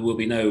there will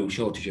be no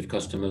shortage of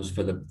customers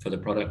for the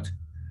product.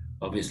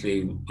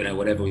 Obviously,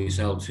 whatever we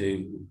sold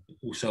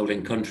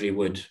in country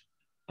would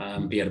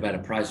be at a better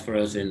price for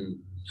us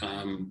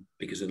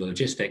because of the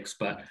logistics,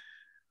 but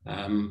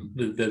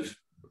there's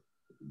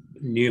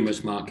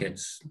numerous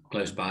markets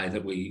close by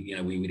that we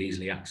would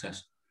easily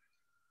access.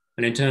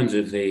 And in terms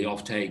of the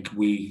offtake,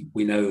 we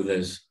know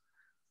there's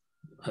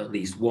at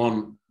least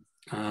one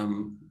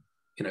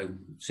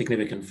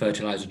significant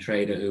fertilizer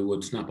trader who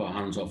would snap our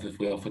hands off if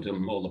we offered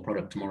them all the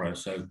product tomorrow.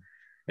 So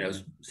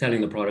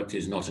selling the product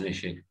is not an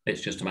issue.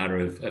 It's just a matter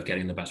of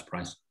getting the best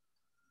price.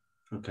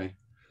 Okay.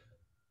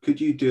 Could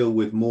you deal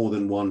with more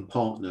than one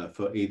partner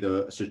for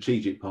either a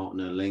strategic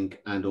partner link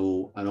and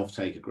or an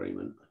offtake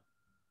agreement?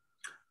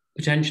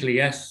 Potentially,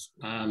 yes.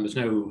 There's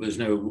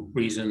no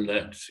reason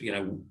that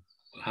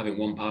having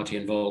one party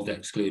involved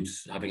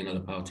excludes having another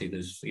party.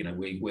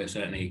 We're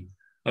certainly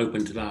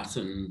open to that,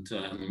 and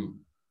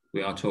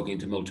we are talking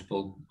to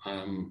multiple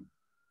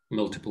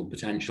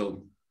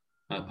potential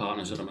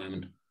partners at the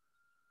moment.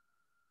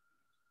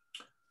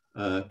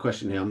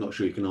 Question here, I'm not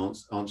sure you can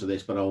answer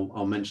this, but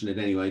I'll mention it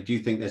anyway. Do you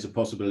think there's a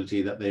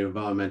possibility that the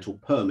environmental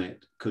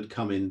permit could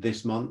come in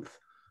this month?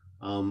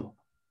 We'll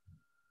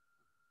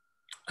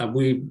have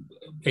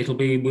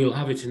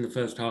it in the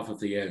first half of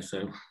the year,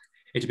 so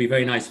it'd be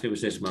very nice if it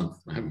was this month.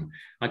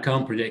 I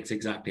can't predict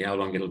exactly how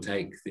long it'll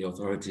take the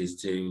authorities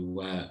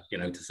to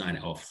sign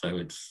it off. So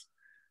it's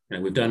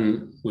we've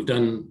done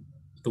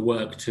the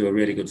work to a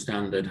really good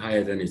standard,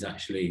 higher than is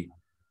actually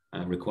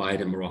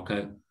required in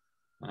Morocco.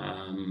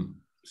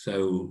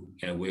 So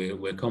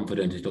we're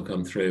confident it'll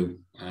come through,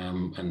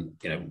 and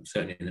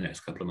certainly in the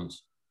next couple of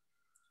months.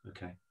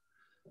 Okay.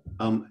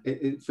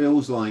 It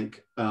feels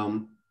like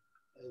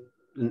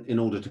in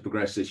order to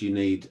progress this, you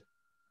need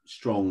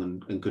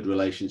strong and good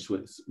relations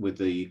with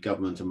the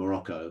government of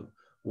Morocco.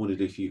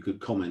 wondered if you could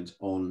comment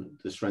on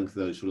the strength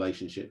of those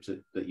relationships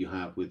that you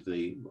have with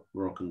the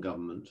Moroccan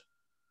government.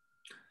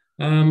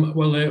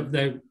 Well,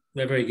 they're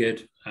very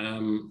good.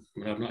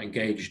 I've not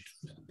engaged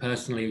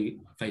personally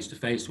face to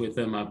face with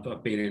them.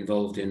 I've been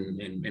involved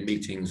in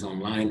meetings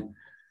online,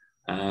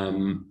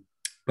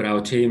 but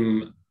our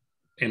team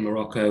in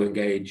Morocco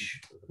engage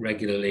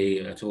regularly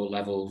at all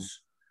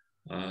levels,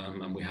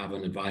 and we have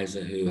an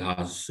advisor who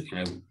has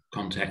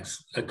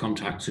contacts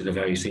at a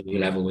very senior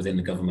level within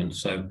the government.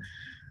 So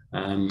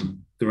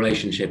the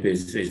relationship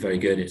is very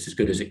good. It's as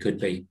good as it could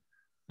be.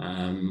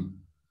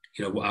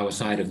 Our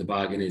side of the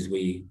bargain is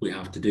we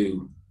have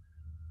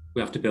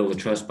to build the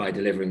trust by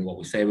delivering what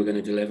we say we're going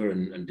to deliver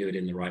and do it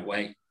in the right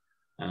way.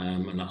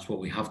 And that's what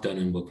we have done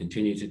and will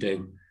continue to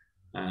do.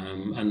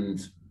 And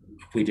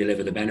if we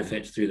deliver the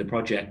benefits through the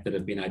project that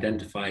have been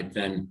identified,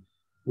 then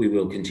we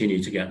will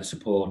continue to get the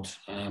support,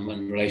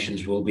 and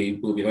relations will be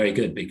very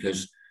good,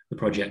 because the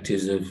project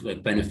is of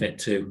benefit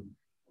to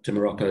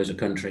Morocco as a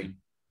country.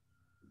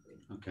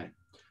 Okay.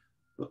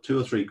 Got 2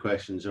 or 3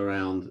 questions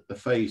around the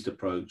phased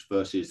approach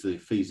versus the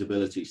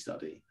feasibility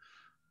study.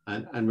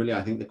 And really,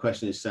 I think the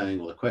question is saying,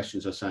 or the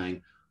questions are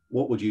saying,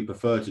 what would you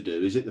prefer to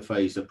do? Is it the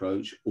phased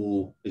approach,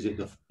 or is it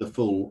the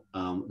full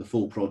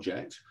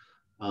project?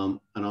 And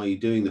are you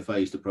doing the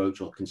phased approach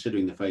or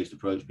considering the phased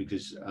approach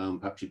because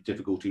perhaps you've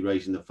difficulty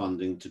raising the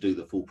funding to do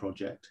the full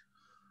project?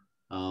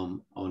 I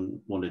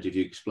wondered if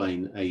you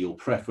explain your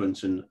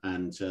preference and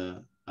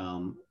how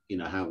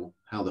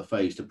the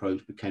phased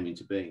approach came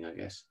into being, I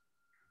guess.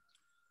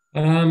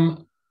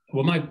 Well,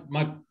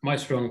 my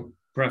strong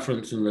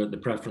preference, and the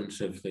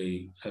preference of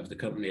the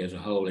company as a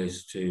whole,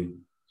 is to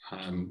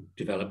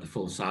develop the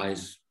full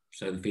size,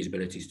 so the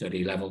feasibility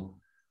study level.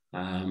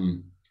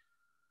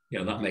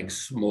 That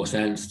makes more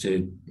sense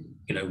to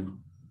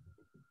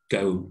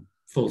go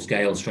full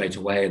scale straight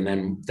away and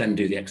then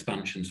do the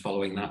expansions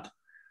following that.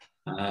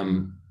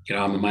 I'm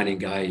a mining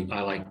guy.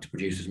 I like to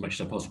produce as much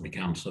as I possibly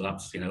can, so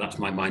that's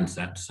my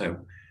mindset. So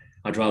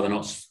I'd rather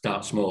not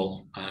start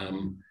small.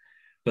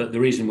 But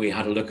the reason we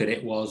had a look at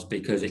it was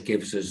because it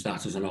gives us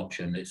that as an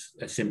option.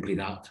 It's simply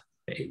that.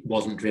 It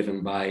wasn't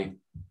driven by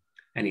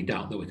any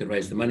doubt that we could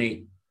raise the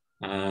money.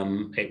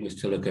 It was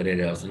to look at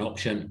it as an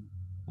option,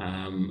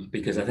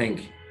 because I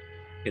think,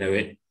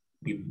 you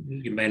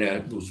made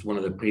it was one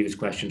of the previous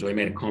questions, or you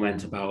made a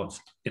comment about,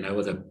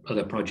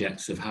 other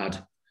projects have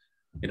had,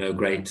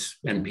 great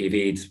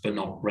NPVs but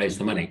not raised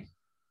the money.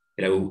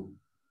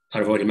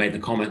 I've already made the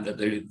comment that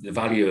the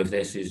value of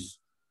this is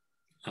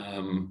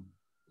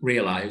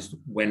realized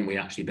when we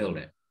actually build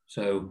it.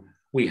 So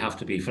we have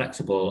to be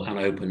flexible and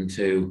open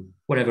to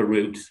whatever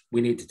route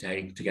we need to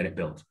take to get it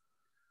built.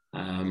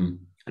 And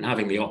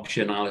having the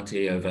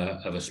optionality of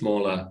a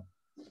smaller,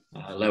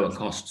 lower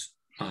cost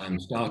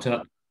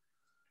startup,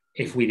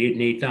 if we did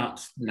need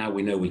that, now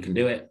we know we can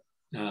do it.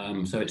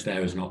 So it's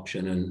there as an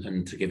option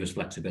and to give us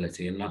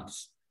flexibility. And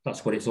that's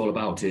what it's all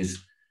about,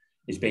 is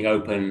being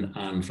open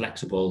and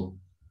flexible,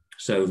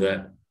 so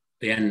that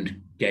the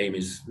end game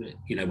is,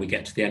 we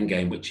get to the end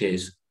game, which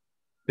is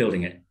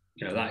building it.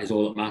 That is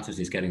all that matters,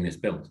 is getting this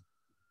built.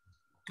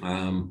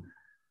 And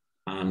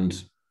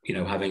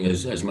having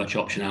as much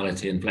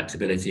optionality and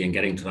flexibility and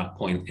getting to that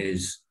point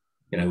is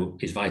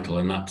vital.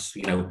 And that's,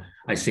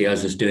 I see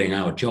us as doing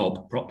our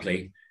job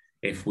properly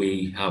if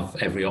we have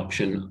every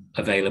option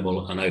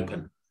available and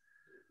open.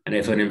 And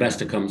if an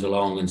investor comes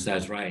along and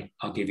says, right,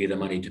 I'll give you the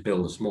money to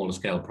build a smaller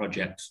scale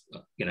project,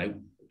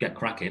 get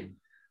cracking,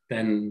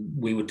 then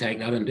we would take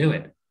that and do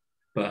it.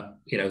 But,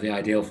 the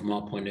ideal from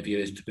our point of view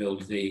is to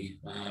build the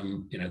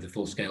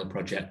full scale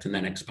project and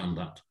then expand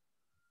that.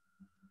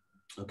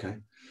 Okay.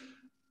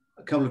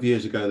 A couple of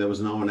years ago, there was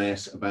an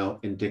RNS about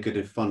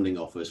indicative funding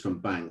offers from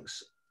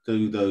banks.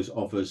 Do those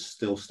offers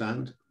still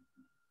stand?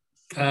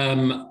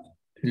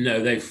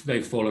 No,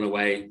 they've fallen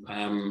away.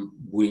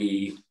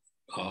 We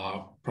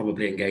are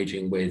probably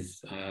engaging with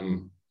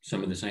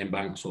some of the same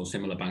banks or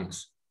similar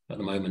banks at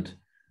the moment.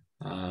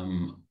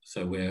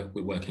 So we're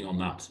working on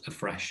that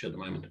afresh at the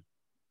moment.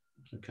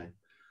 Okay.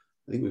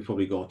 I think we've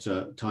probably got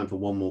time for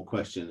one more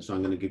question. So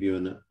I'm going to give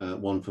you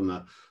one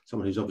from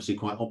someone who's obviously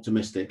quite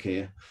optimistic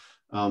here.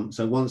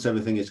 So once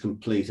everything is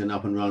complete and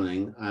up and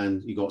running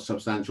and you've got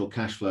substantial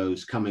cash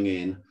flows coming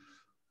in,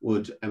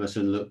 would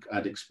Emmerson look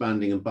at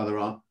expanding and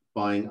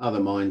buying other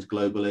mines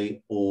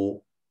globally,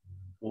 or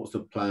what's the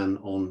plan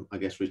on, I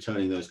guess,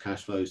 returning those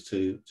cash flows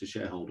to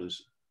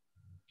shareholders?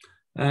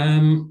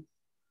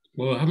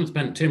 Well, I haven't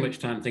spent too much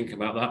time thinking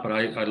about that, but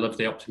I love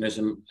the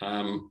optimism.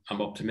 I'm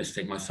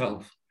optimistic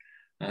myself.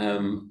 I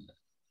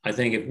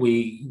think if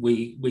we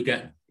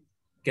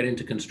get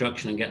into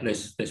construction and get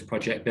this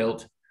project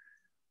built,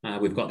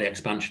 we've got the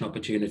expansion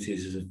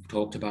opportunities, as I've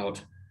talked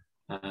about.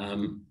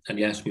 And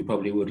yes, we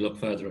probably would look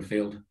further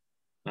afield.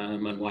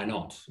 And why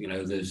not?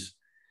 There's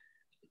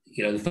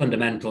the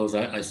fundamentals.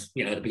 At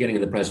the beginning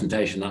of the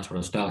presentation, that's what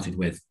I started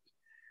with.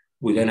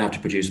 We're going to have to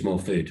produce more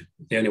food.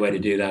 The only way to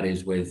do that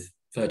is with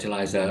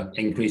fertilizer,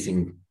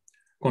 increasing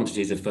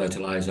quantities of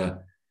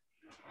fertilizer.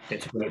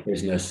 It's a great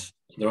business.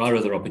 There are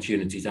other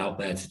opportunities out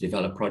there to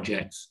develop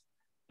projects.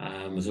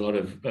 There's a lot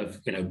of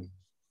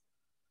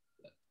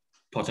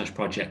potash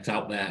projects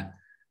out there.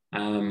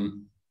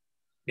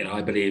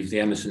 I believe the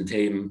Emmerson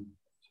team,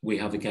 we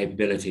have the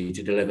capability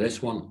to deliver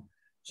this one.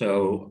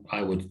 So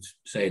I would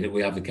say that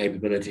we have the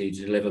capability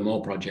to deliver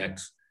more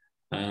projects,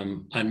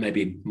 and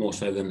maybe more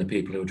so than the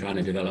people who are trying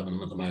to develop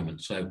them at the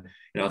moment. So,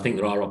 I think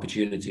there are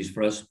opportunities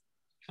for us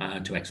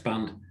to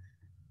expand,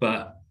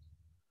 but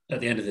at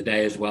the end of the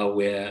day as well,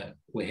 we're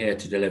here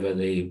to deliver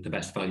the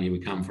best value we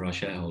can for our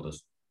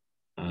shareholders,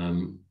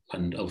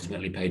 and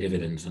ultimately pay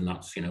dividends. And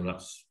that's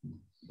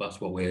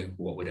what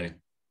we're doing.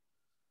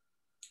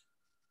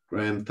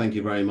 Graham, thank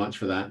you very much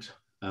for that.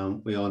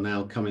 We are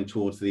now coming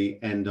towards the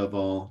end of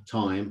our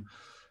time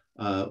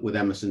with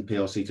Emmerson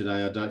Plc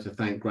today. I'd like to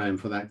thank Graham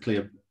for that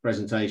clear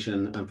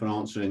presentation and for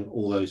answering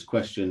all those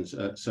questions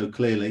so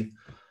clearly.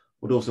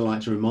 Would also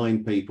like to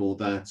remind people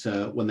that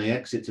when they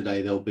exit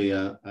today, there'll be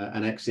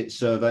an exit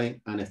survey,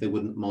 and if they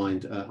wouldn't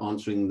mind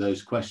answering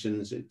those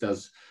questions,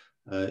 it's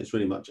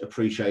really much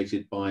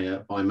appreciated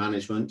by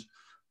management.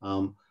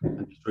 And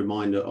just a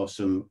reminder of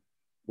some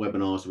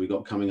webinars that we've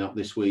got coming up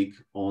this week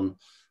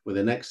with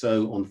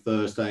Enexo on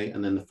Thursday,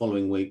 and then the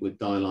following week with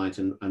Dialight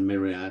and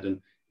Myriad. And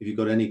if you've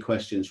got any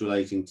questions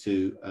relating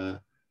to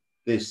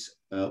this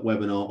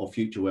webinar or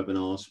future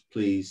webinars,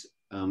 please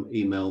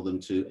email them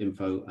to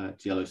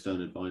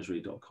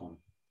info@yellowstoneadvisory.com.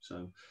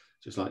 So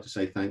just like to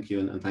say thank you,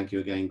 and thank you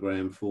again,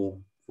 Graham,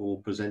 for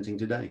presenting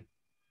today.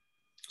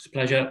 It's a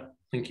pleasure.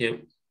 Thank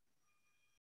you.